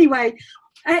 Anyway,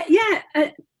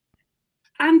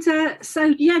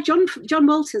 John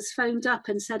Walters phoned up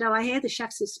and said, "Oh, I hear the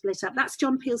Chefs have split up." That's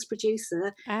John Peel's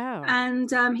producer. Oh.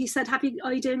 And he said,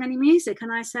 "Are you doing any music?"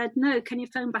 And I said, "No. Can you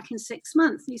phone back in 6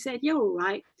 months?" And he said, "You're all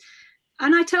right."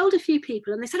 And I told a few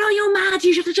people, and they said, "Oh, you're mad.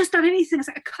 You should have just done anything." I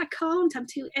said, "I can't. I'm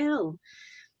too ill."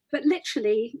 But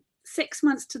literally 6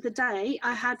 months to the day,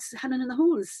 I had Helen and the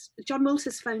Horns. John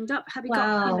Walters phoned up. Have you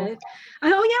got?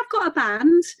 I've got a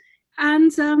band.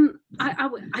 And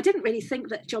I didn't really think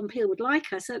that John Peel would like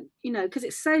her, so because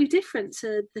it's so different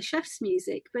to the Chefs'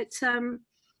 music. But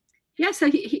So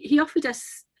he offered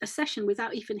us a session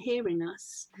without even hearing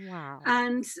us. Wow.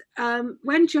 And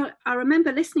when I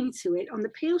remember listening to it on the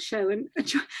Peel show, and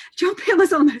John Peel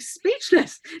was almost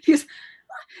speechless. He goes,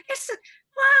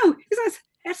 wow,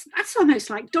 that's almost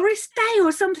like Doris Day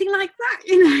or something like that,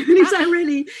 and it's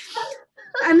really,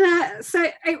 and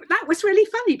that was really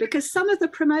funny, because some of the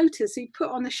promoters who put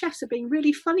on the chefs are being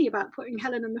really funny about putting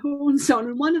Helen and the Horns on,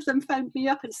 and one of them phoned me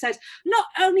up and said, not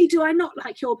only do I not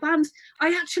like your band,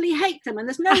 I actually hate them, and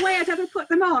there's no way I'd ever put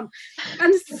them on.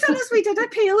 And as soon as we did a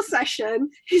Peel session,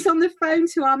 he's on the phone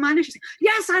to our manager,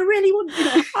 yes, I really want,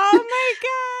 Oh my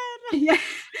God. Yeah.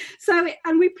 So,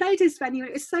 and we played his venue,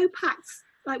 it was so packed.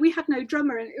 Like, we had no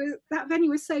drummer, and that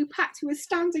venue was so packed. We were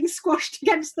standing squashed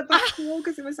against the back wall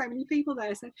because there were so many people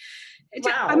there. So,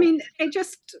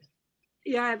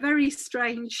 very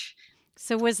strange.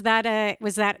 So was that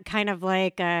kind of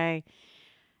like that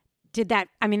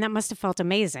must have felt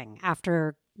amazing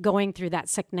after going through that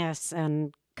sickness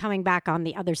and coming back on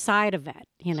the other side of it,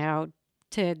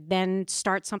 to then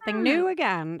start something new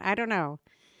again. I don't know.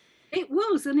 It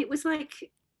was, and it was like,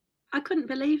 I couldn't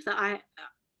believe that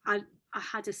I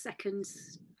had a second.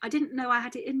 I didn't know I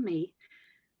had it in me,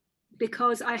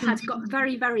 because I had got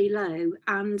very, very low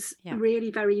and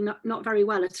really very not very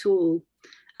well at all.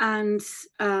 And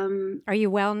are you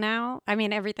well now? I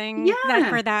mean, everything far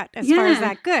as that,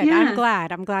 good. Yeah. I'm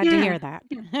glad to hear that.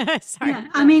 Yeah. Sorry. Yeah.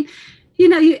 I mean,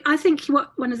 I think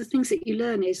one of the things that you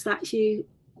learn is that you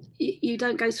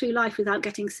don't go through life without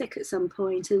getting sick at some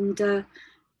point, and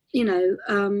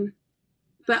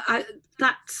but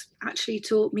that actually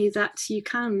taught me that you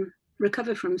can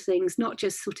recover from things, not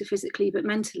just sort of physically, but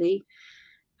mentally.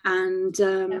 And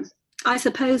I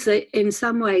suppose that in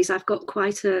some ways I've got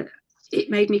it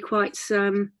made me quite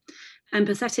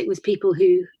empathetic with people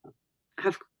who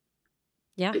have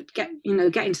get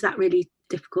into that really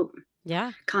difficult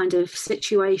kind of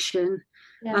situation.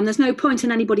 Yeah. And there's no point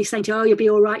in anybody saying to you, oh, you'll be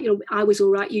all right, I was all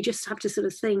right. You just have to sort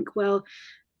of think, well,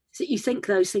 so you think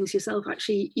those things yourself,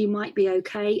 actually you might be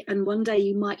okay, and one day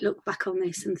you might look back on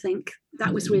this and think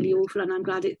that was really awful, and I'm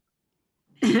glad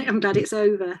it's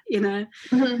over,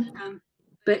 Mm-hmm.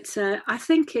 But I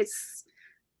think it's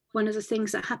one of the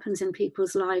things that happens in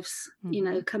people's lives,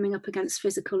 mm-hmm. Coming up against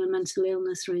physical and mental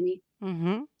illness, really.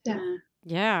 Mm-hmm.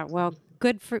 Yeah, well,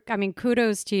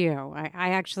 kudos to you.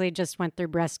 I actually just went through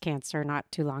breast cancer not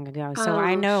too long ago, so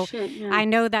I know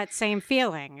that same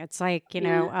feeling. It's like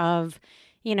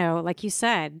like you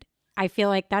said, I feel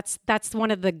like that's one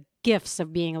of the gifts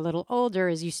of being a little older,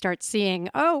 is you start seeing,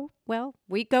 oh, well,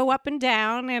 we go up and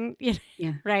down, and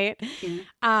right.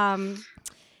 Yeah.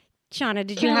 Shauna,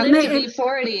 did you have to be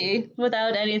 40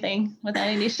 without any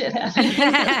shit happening?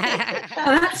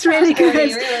 That's really good.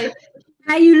 Really.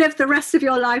 How you live the rest of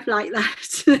your life like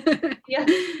that.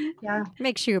 Yeah.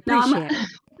 Makes you appreciate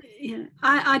it.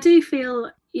 I do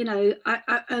feel,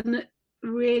 I'm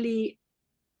really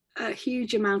a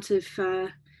huge amount of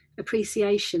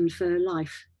appreciation for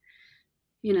life,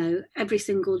 every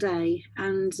single day,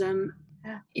 and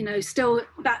still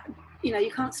that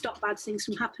you can't stop bad things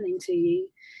from happening to you.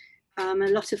 A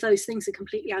lot of those things are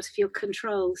completely out of your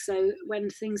control, so when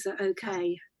things are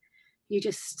okay, you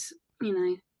just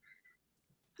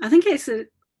I think it's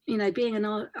being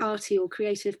an arty or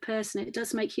creative person, it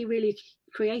does make you really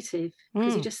creative,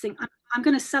 because you just think, I'm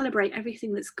going to celebrate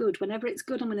everything that's good. Whenever it's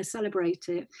good, I'm going to celebrate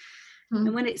it.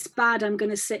 And when it's bad, I'm going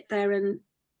to sit there and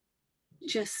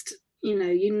just,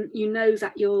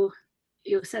 that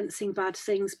you're sensing bad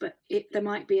things, but there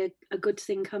might be a good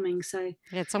thing coming. So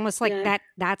it's almost like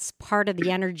that's part of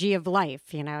the energy of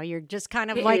life. You're just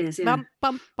kind of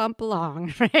bump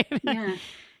along, right? Yeah.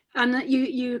 And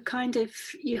you kind of,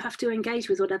 you have to engage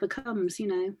with whatever comes,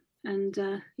 and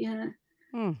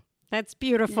that's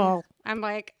beautiful. Yeah. I'm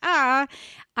like, I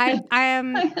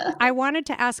wanted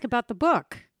to ask about the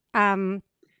book.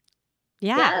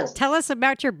 Yes. Tell us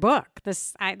about your book.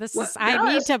 I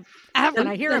need to when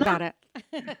I hear about it.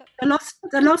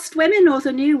 The Lost Women, or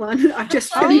the new one? I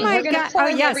just oh my God! Oh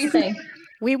yes, everything.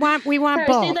 We want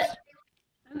both.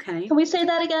 Okay. Can we say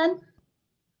that again?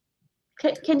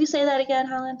 Can you say that again,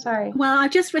 Helen? Sorry. Well, I've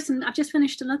just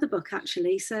finished another book,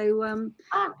 actually. So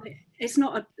it's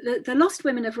not the Lost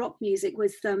Women of Rock Music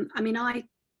was.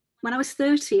 When I was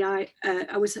 30, I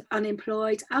was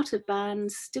unemployed, out of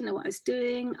bands, didn't know what I was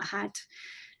doing. I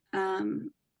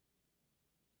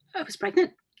was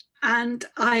pregnant, and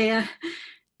I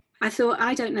thought,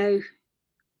 I don't know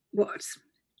what's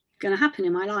going to happen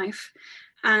in my life,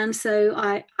 and so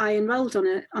I enrolled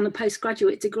on a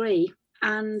postgraduate degree,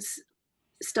 and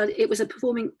studied. It was a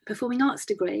performance arts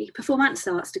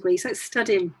degree. So it's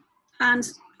studying,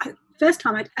 and first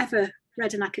time I'd ever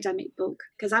read an academic book,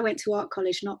 because I went to art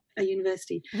college, not a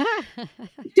university.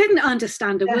 Didn't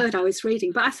understand a word I was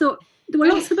reading, but I thought there were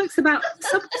lots of books about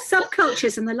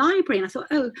subcultures in the library, and I thought,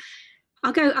 oh,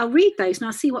 I'll read those and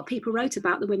I'll see what people wrote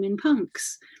about the women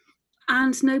punks.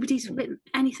 And nobody's written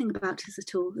anything about us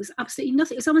at all. There's absolutely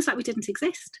nothing. It was almost like we didn't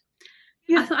exist.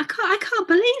 I thought, I can't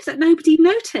believe that nobody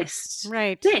noticed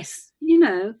this,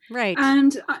 Right.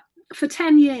 And for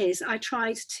 10 years, I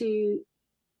tried to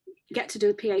get to do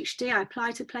a PhD. I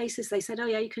applied to places. They said, oh,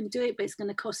 yeah, you can do it, but it's going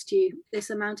to cost you this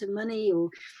amount of money, or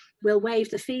we'll waive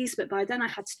the fees. But by then I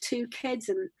had 2 kids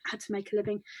and had to make a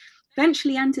living.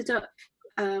 Eventually ended up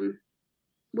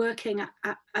working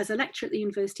as a lecturer at the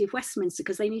University of Westminster,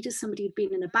 because they needed somebody who'd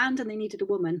been in a band and they needed a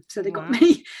woman. So they got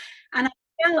me. And I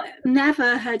still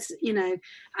never had,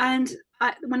 and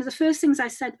one of the first things I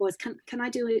said was, can I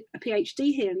do a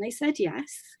PhD here? And they said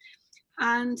yes.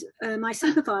 And my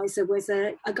supervisor was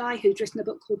a guy who'd written a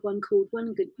book called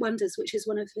Wonders, which is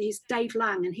he's Dave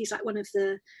Lang, and he's like one of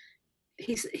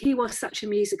he was such a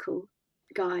musical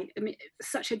guy. I mean,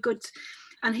 such a good,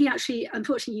 and he actually,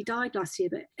 unfortunately, he died last year,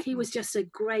 but he was just a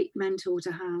great mentor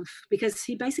to have, because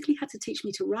he basically had to teach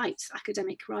me to write,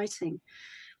 academic writing.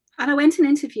 And I went and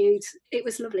interviewed, it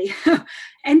was lovely,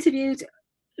 interviewed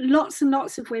lots and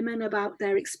lots of women about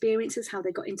their experiences, how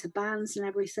they got into bands and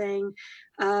everything,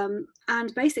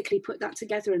 and basically put that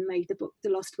together and made the book The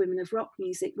Lost Women of Rock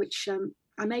Music, which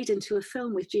I made into a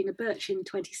film with Gina Birch in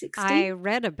 2016. I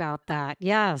read about that,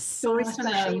 yes. Stories from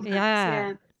the Sheep.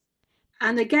 Yeah.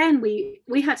 And again, we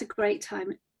had a great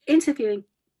time interviewing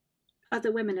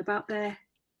other women about their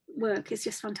work. It's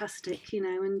just fantastic,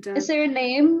 And is there a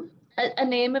name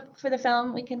for the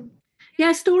film we can?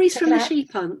 Yeah, Stories from the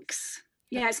She-Punks.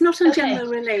 Yeah, it's not on general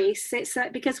release. It's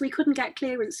because we couldn't get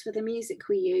clearance for the music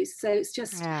we used. So it's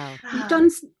just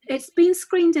it's been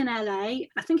screened in LA.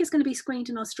 I think it's going to be screened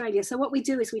in Australia. So what we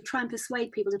do is we try and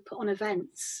persuade people to put on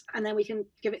events, and then we can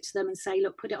give it to them and say,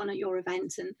 look, put it on at your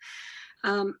event.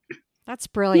 And that's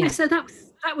brilliant. Yeah, so that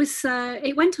was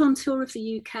it went on tour of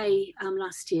the UK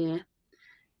last year,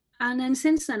 and then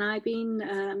since then I've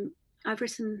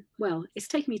written. Well, it's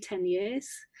taken me 10 years.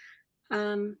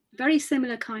 Very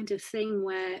similar kind of thing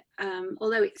where,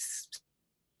 although it's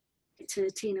to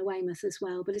Tina Weymouth as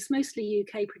well, but it's mostly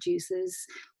UK producers.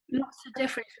 Lots of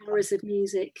different genres of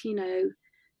music,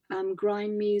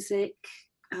 grime music,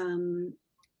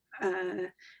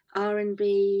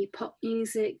 R&B, pop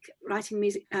music, writing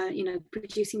music,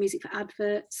 producing music for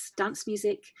adverts, dance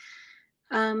music,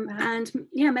 and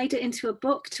made it into a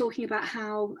book talking about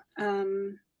how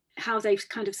they've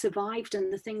kind of survived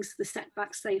and the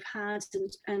setbacks they've had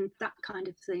and that kind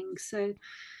of thing. So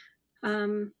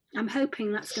I'm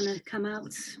hoping that's going to come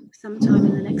out sometime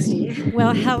in the next year.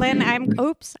 Well, Helen,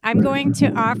 I'm going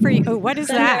to offer you. Oh, what is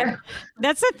that?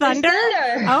 That's a thunder.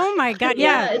 Oh my God!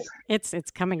 Yeah, it's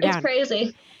coming down. It's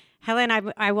crazy. Helen,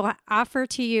 I will offer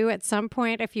to you at some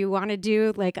point, if you want to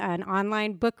do like an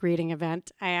online book reading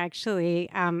event. I actually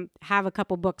have a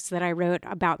couple books that I wrote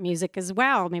about music as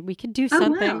well. Maybe we could do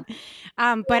something.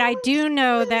 Wow. But I do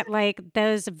know that like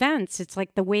those events, it's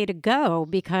like the way to go,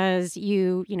 because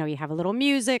you have a little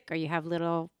music, or you have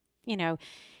little, and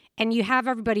you have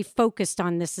everybody focused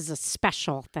on this as a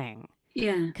special thing.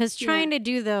 Yeah. Because trying to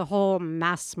do the whole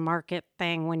mass market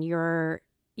thing when you're,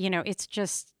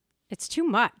 it's too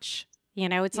much,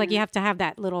 it's like you have to have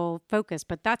that little focus,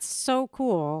 but that's so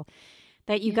cool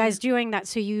that you guys doing that.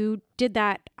 So you did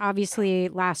that obviously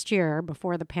last year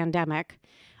before the pandemic.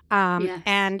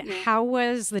 How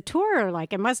was the tour?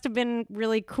 Like, it must've been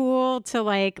really cool to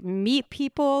like meet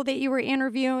people that you were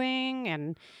interviewing.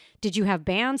 And did you have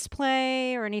bands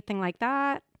play or anything like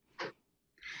that?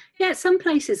 Yeah, some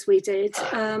places we did.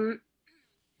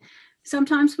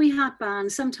 Sometimes we had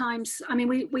bands. Sometimes, I mean,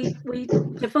 we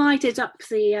divided up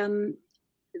the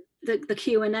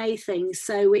Q&A things.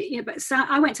 So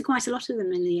I went to quite a lot of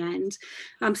them in the end.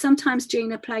 Sometimes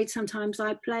Gina played, sometimes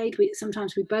I played.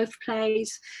 Sometimes we both played.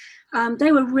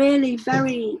 They were really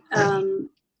very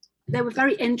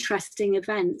interesting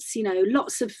events.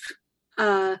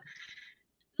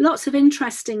 Lots of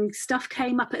interesting stuff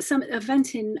came up at some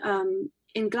event in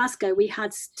Glasgow. We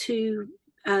had 2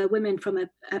 women from a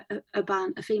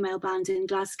female band in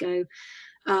Glasgow,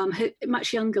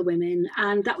 much younger women,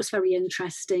 and that was very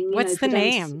interesting. What's the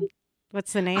name?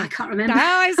 I can't remember.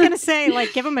 I was going to say,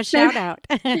 like, give them a shout out.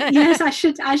 Yes, I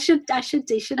should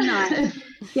do, shouldn't I?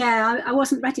 Yeah, I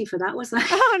wasn't ready for that, was I?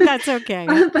 Oh, that's okay.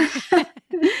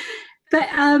 But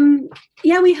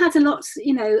yeah, we had a lot,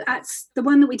 you know, at the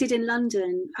one that we did in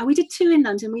London. We did 2 in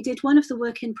London. We did one of the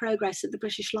work in progress at the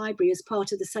British Library as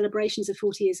part of the celebrations of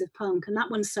 40 years of punk. And that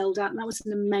one sold out. And that was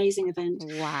an amazing event.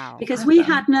 Wow. Because we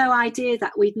had no idea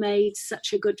that we'd made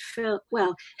such a good film.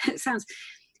 Well, it sounds,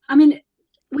 I mean,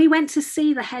 we went to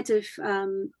see the head of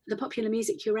the popular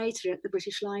music curator at the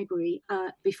British Library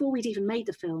before we'd even made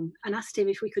the film, and asked him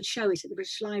if we could show it at the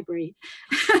British Library.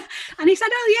 And he said,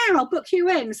 "Oh yeah, I'll book you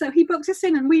in." So he booked us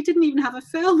in, and we didn't even have a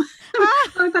film.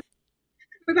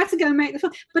 We better go and make the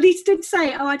film. But he did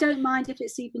say, "Oh, I don't mind if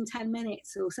it's even 10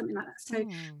 minutes or something like that." So,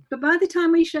 but by the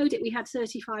time we showed it, we had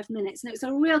 35 minutes, and it was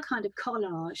a real kind of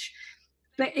collage.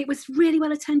 But it was really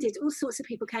well attended. All sorts of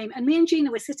people came. And me and Gina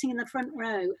were sitting in the front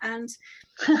row. And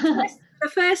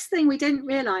the first thing we didn't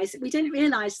realise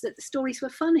that the stories were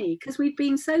funny, because we'd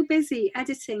been so busy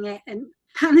editing it and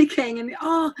panicking and,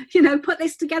 you know, put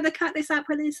this together, cut this out,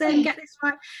 put this in, get this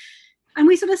right. And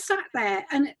we sort of sat there,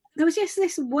 and there was just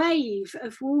this wave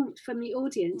of warmth from the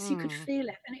audience. You could feel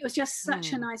it. And it was just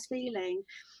such a nice feeling.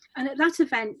 And at that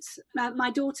event,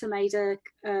 my daughter made a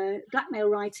blackmail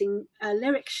writing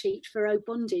lyric sheet for "Oh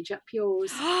Bondage Up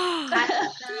Yours." Yes!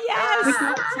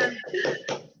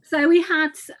 So we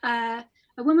had a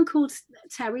woman called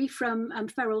Terry from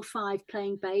Feral 5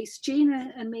 playing bass,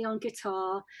 Gina and me on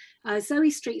guitar, Zoe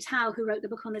Street Howe, who wrote the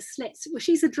book on the Slits. Well,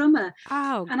 she's a drummer.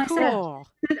 Oh, and cool.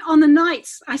 I said, on the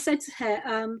nights, I said to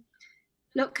her,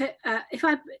 look,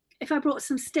 if I brought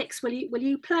some sticks, will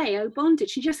you play "Oh Bondage?"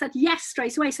 She just said yes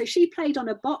straight away. So she played on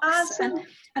a box. Awesome.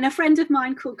 And a friend of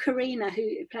mine called Karina, who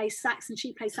plays sax, and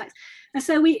she plays sax. And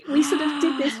so we sort of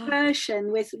did this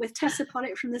version with Tessa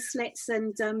Pollitt from the Slits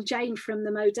and Jane from the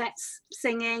Modettes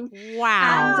singing.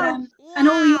 Wow. And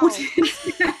all the audience.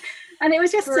 And it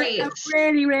was just a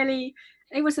really, really,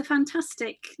 it was a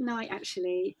fantastic night,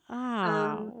 actually.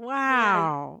 Oh,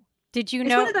 wow. Yeah. Did you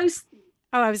know? It's one of those.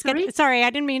 Oh, I was sorry, I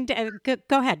didn't mean to.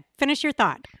 Go ahead. Finish your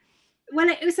thought. Well,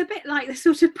 it was a bit like the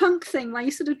sort of punk thing where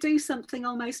you sort of do something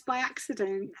almost by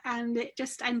accident, and it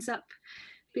just ends up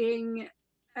being,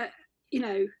 you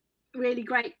know, really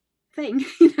great thing.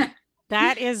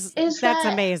 That's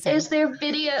amazing. Is there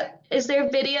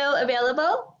video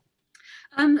available?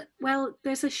 Well,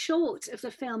 there's a short of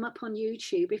the film up on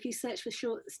YouTube if you search for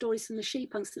short stories from the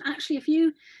She-Punks. And actually,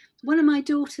 one of my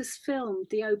daughters filmed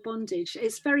the "Oh Bondage."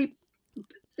 It's very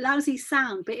lousy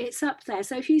sound, but it's up there.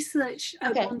 So if you search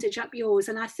 "Oh Bondage Up Yours,"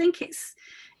 and I think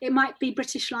it might be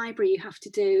British Library you have to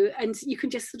do, and you can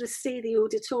just sort of see the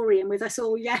auditorium with us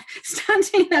all,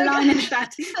 standing in the line and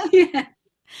shouting. Yeah.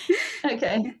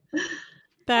 Okay.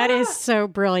 That is so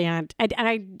brilliant.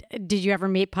 Did you ever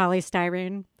meet Polly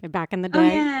Styrene back in the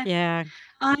day? Oh, yeah.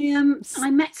 I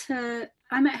met her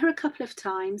a couple of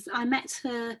times. I met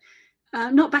her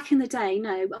not back in the day,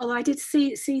 no. Although I did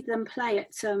see them play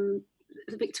at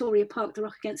the Victoria Park, the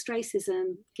Rock Against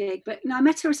Racism gig. But no, I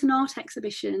met her at an art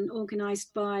exhibition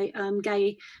organised by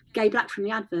Gay Black from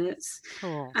the Adverts.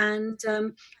 Cool. And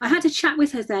I had a chat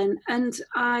with her then, and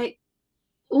I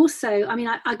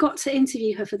got to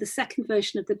interview her for the second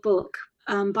version of the book.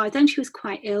 By then she was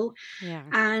quite ill. Yeah.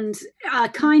 And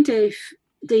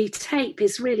the tape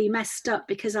is really messed up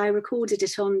because I recorded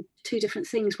it on 2 different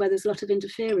things where there's a lot of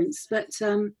interference. But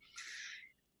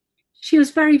she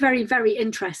was very, very, very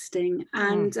interesting.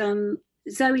 And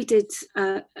Zoe did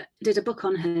a book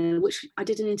on her, which I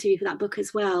did an interview for that book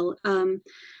as well,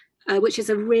 which is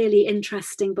a really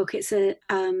interesting book. It's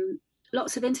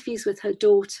lots of interviews with her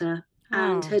daughter.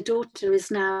 And her daughter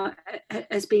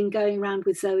has been going around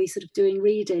with Zoe sort of doing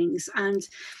readings. And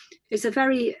it's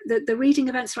the reading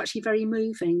events are actually very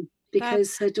moving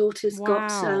because her daughter's got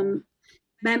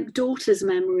daughter's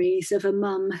memories of a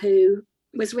mum who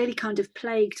was really kind of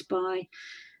plagued by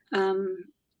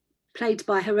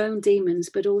her own demons,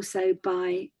 but also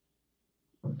by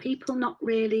people not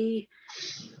really.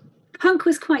 Punk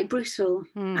was quite brutal,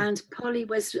 and Polly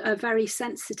was a very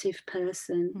sensitive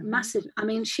person, massive. I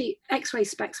mean, X-Ray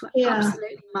Specs were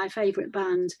absolutely my favourite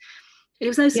band. It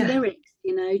was those lyrics,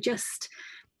 you know, just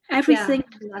everything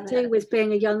to do with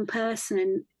being a young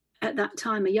person at that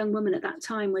time, a young woman at that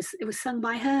time, was sung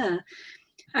by her.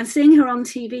 And seeing her on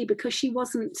TV, because she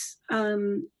wasn't a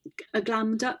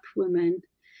glammed up woman,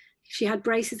 she had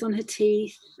braces on her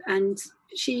teeth, and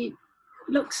she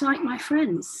looked like my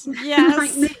friends,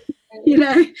 like me. You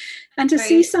know, and to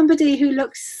see somebody who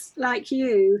looks like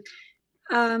you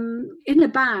in a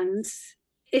band,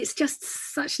 it's just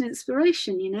such an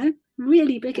inspiration, you know,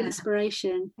 really big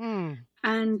inspiration.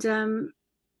 And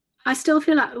I still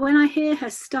feel like when I hear her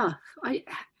stuff,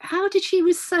 how did she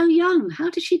was so young? How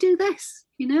did she do this?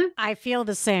 You know, I feel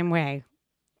the same way.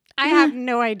 I have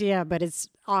no idea, but it's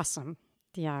awesome.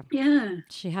 Yeah. Yeah.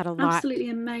 She had a lot. Absolutely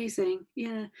amazing.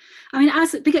 Yeah. I mean,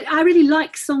 because I really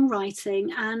like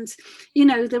songwriting, and, you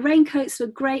know, the Raincoats were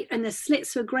great and the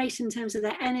Slits were great in terms of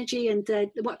their energy and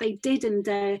what they did and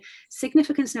their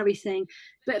significance and everything.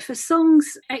 But for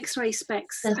songs, X-Ray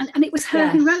Specs, and it was her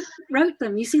who wrote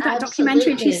them. You see that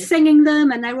documentary and she's singing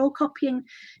them and they're all copying,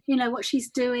 you know, what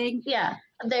she's doing. Yeah.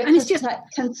 They're and just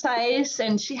concise,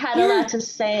 and she had a lot to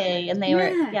say, and they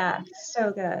were,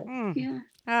 so good.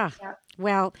 Yeah.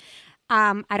 Well,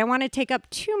 I don't want to take up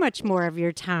too much more of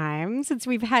your time since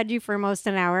we've had you for almost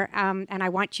an hour, and I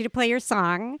want you to play your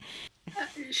song.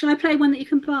 Shall I play one that you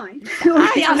can buy?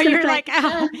 You're like,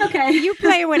 okay. You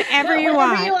play whatever you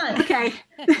want. Okay.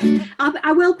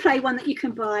 I will play one that you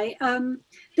can buy.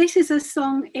 This is a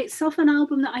song, it's off an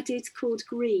album that I did called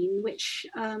Green, which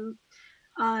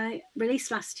I released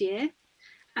last year,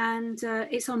 and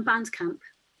it's on Bandcamp.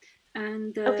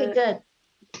 And okay, good.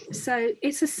 So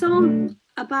it's a song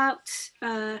about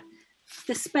the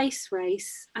space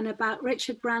race and about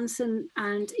Richard Branson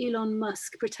and Elon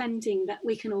Musk pretending that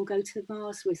we can all go to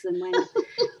Mars with them, when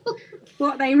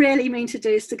what they really mean to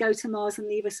do is to go to Mars and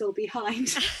leave us all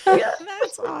behind. Yeah,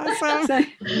 that's awesome.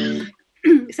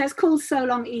 So it's called So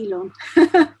Long Elon.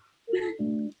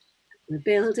 We're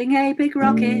building a big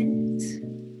rocket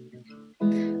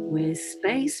with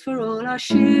space for all our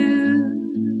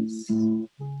shoes,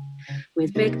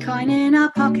 with Bitcoin in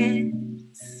our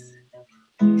pockets.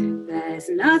 There's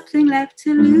nothing left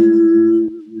to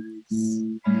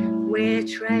lose. We're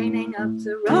training up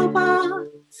the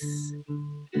robots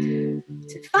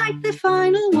to fight the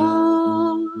final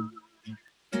war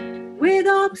with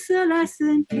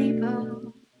obsolescent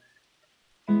people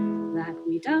that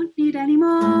we don't need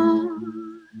anymore.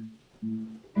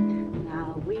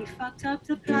 Now we fucked up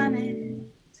the planet,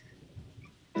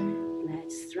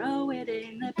 let's throw it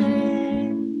in the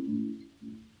bin,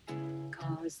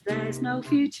 'cause there's no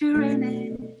future in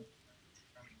it.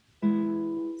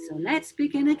 So let's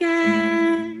begin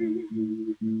again.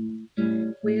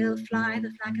 We'll fly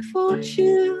the flag of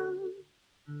fortune,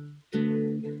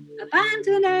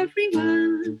 abandon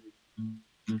everyone,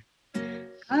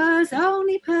 'cause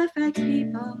only perfect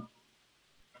people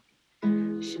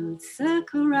should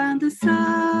circle round the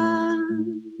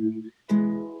sun.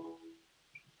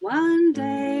 One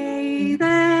day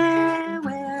there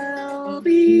will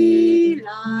be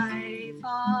life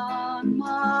on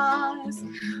Mars,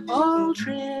 all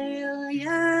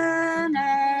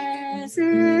trillionaires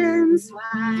in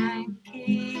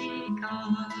swanky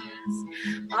cars.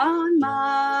 On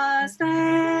Mars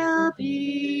there'll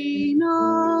be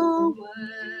no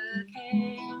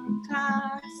working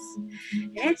class.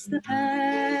 It's the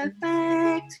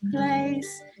perfect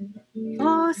place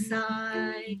for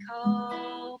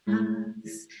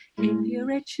psychopaths. If you're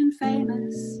rich and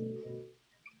famous,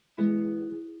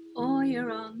 or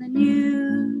you're on the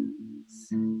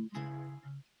news,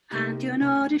 and you're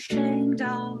not ashamed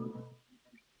of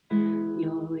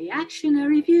your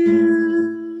reactionary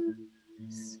views.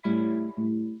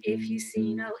 If you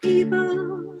see no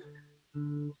evil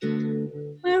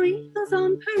where evil's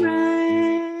on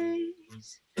parade,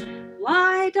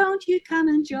 why don't you come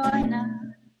and join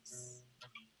us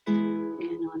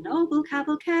in our noble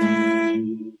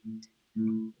cavalcade?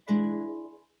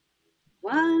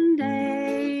 One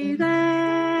day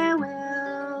there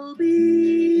will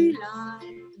be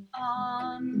life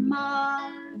on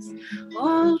Mars,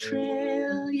 all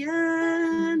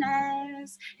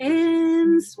trillionaires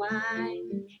in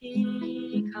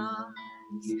swanky cars.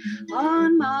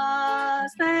 On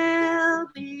Mars there'll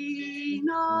be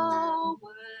no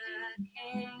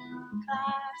working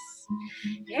class.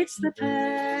 It's the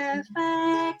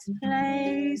perfect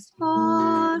place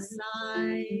for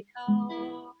psychopaths.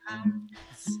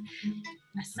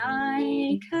 A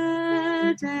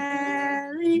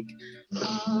psychedelic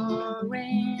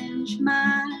orange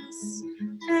mass,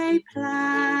 a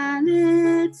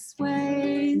planet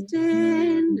swathed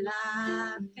in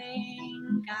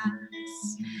laughing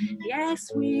gas. Yes,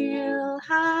 we'll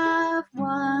have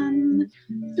won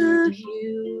the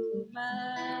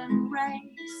human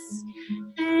race.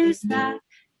 Is that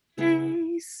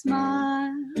a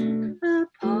smile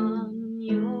upon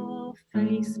your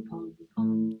face? Pom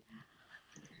pom.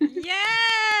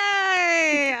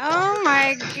 Yay! Oh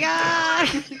my God.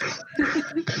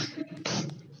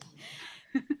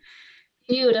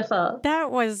 Beautiful.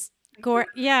 That was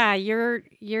yeah, your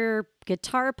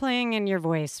guitar playing and your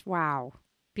voice. Wow.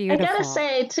 Beautiful. I gotta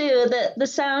say too that the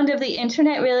sound of the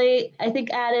internet really, I think,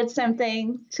 added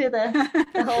something to the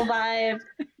whole vibe,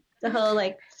 the whole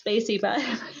like spacey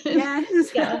vibe.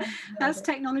 Yes, Yeah. That's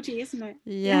technology, isn't it?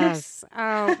 Yes.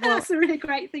 Oh, well, that's a really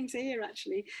great thing to hear,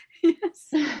 actually.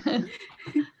 Yes.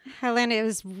 Helen, it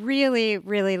was really,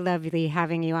 really lovely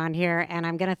having you on here. And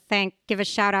I'm going to give a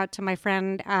shout out to my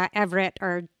friend Everett,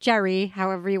 or Jerry,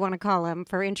 however you want to call him,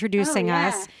 for introducing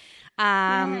us.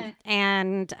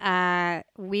 And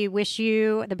we wish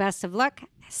you the best of luck,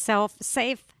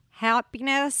 safe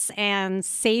happiness, and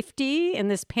safety in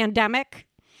this pandemic.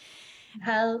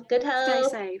 Good health. Stay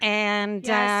safe. And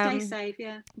stay safe,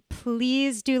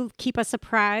 please do keep us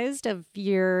apprised of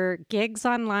your gigs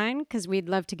online, because we'd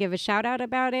love to give a shout out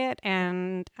about it,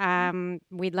 and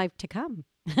we'd like to come.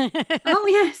 Oh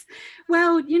yes,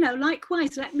 well,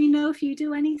 likewise, let me know if you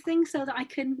do anything so that I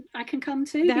can come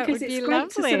too, that because would it's be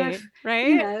great lovely, to sort of,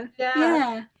 right?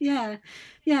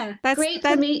 Yeah. That's great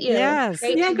to meet you. Yes.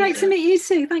 Great to meet you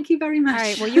too. Thank you very much. All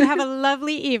right, well, you have a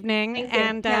lovely evening,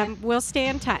 Thank you. and we'll stay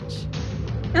in touch.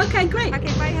 Okay, great.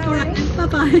 Okay, bye, Helen. All right,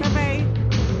 bye-bye. Bye-bye.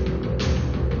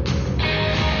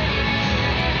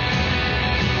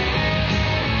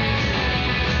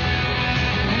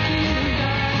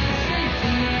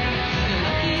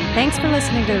 Thanks for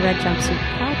listening to the Red Jumpsuit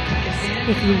Podcast.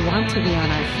 If you want to be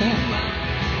on our show,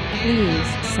 please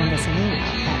send us an email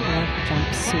at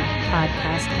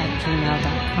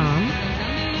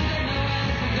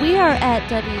redjumpsuitpodcast@gmail.com. We are at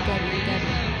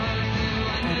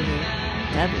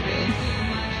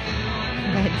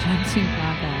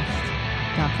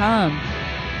www.redjumpsuitpodcast.com.